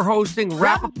together we're hosting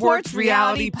Rappaport's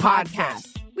Reality Podcast.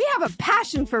 We have a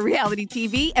passion for reality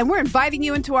TV, and we're inviting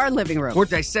you into our living room. We're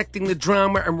dissecting the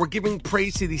drama, and we're giving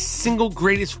praise to the single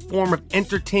greatest form of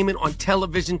entertainment on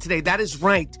television today. That is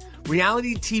right.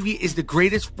 Reality TV is the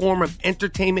greatest form of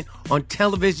entertainment on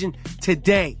television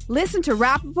today. Listen to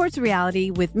Rappaport's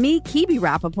Reality with me, Kibi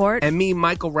Rappaport. And me,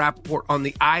 Michael Rappaport, on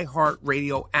the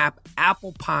iHeartRadio app,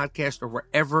 Apple Podcast, or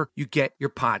wherever you get your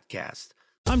podcast.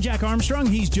 I'm Jack Armstrong.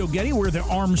 He's Joe Getty. We're the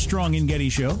Armstrong and Getty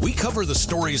Show. We cover the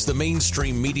stories the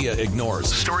mainstream media ignores.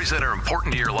 The stories that are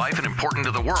important to your life and important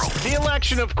to the world. The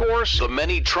election, of course. The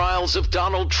many trials of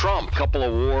Donald Trump. Couple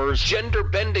of wars.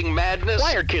 Gender-bending madness.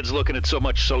 Why are kids looking at so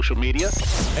much social media?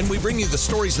 And we bring you the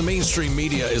stories the mainstream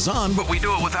media is on, but we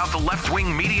do it without the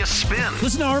left-wing media spin.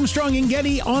 Listen to Armstrong and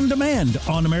Getty on demand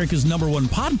on America's #1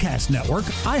 podcast network,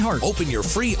 iHeart. Open your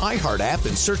free iHeart app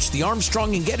and search the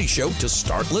Armstrong and Getty Show to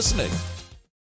start listening.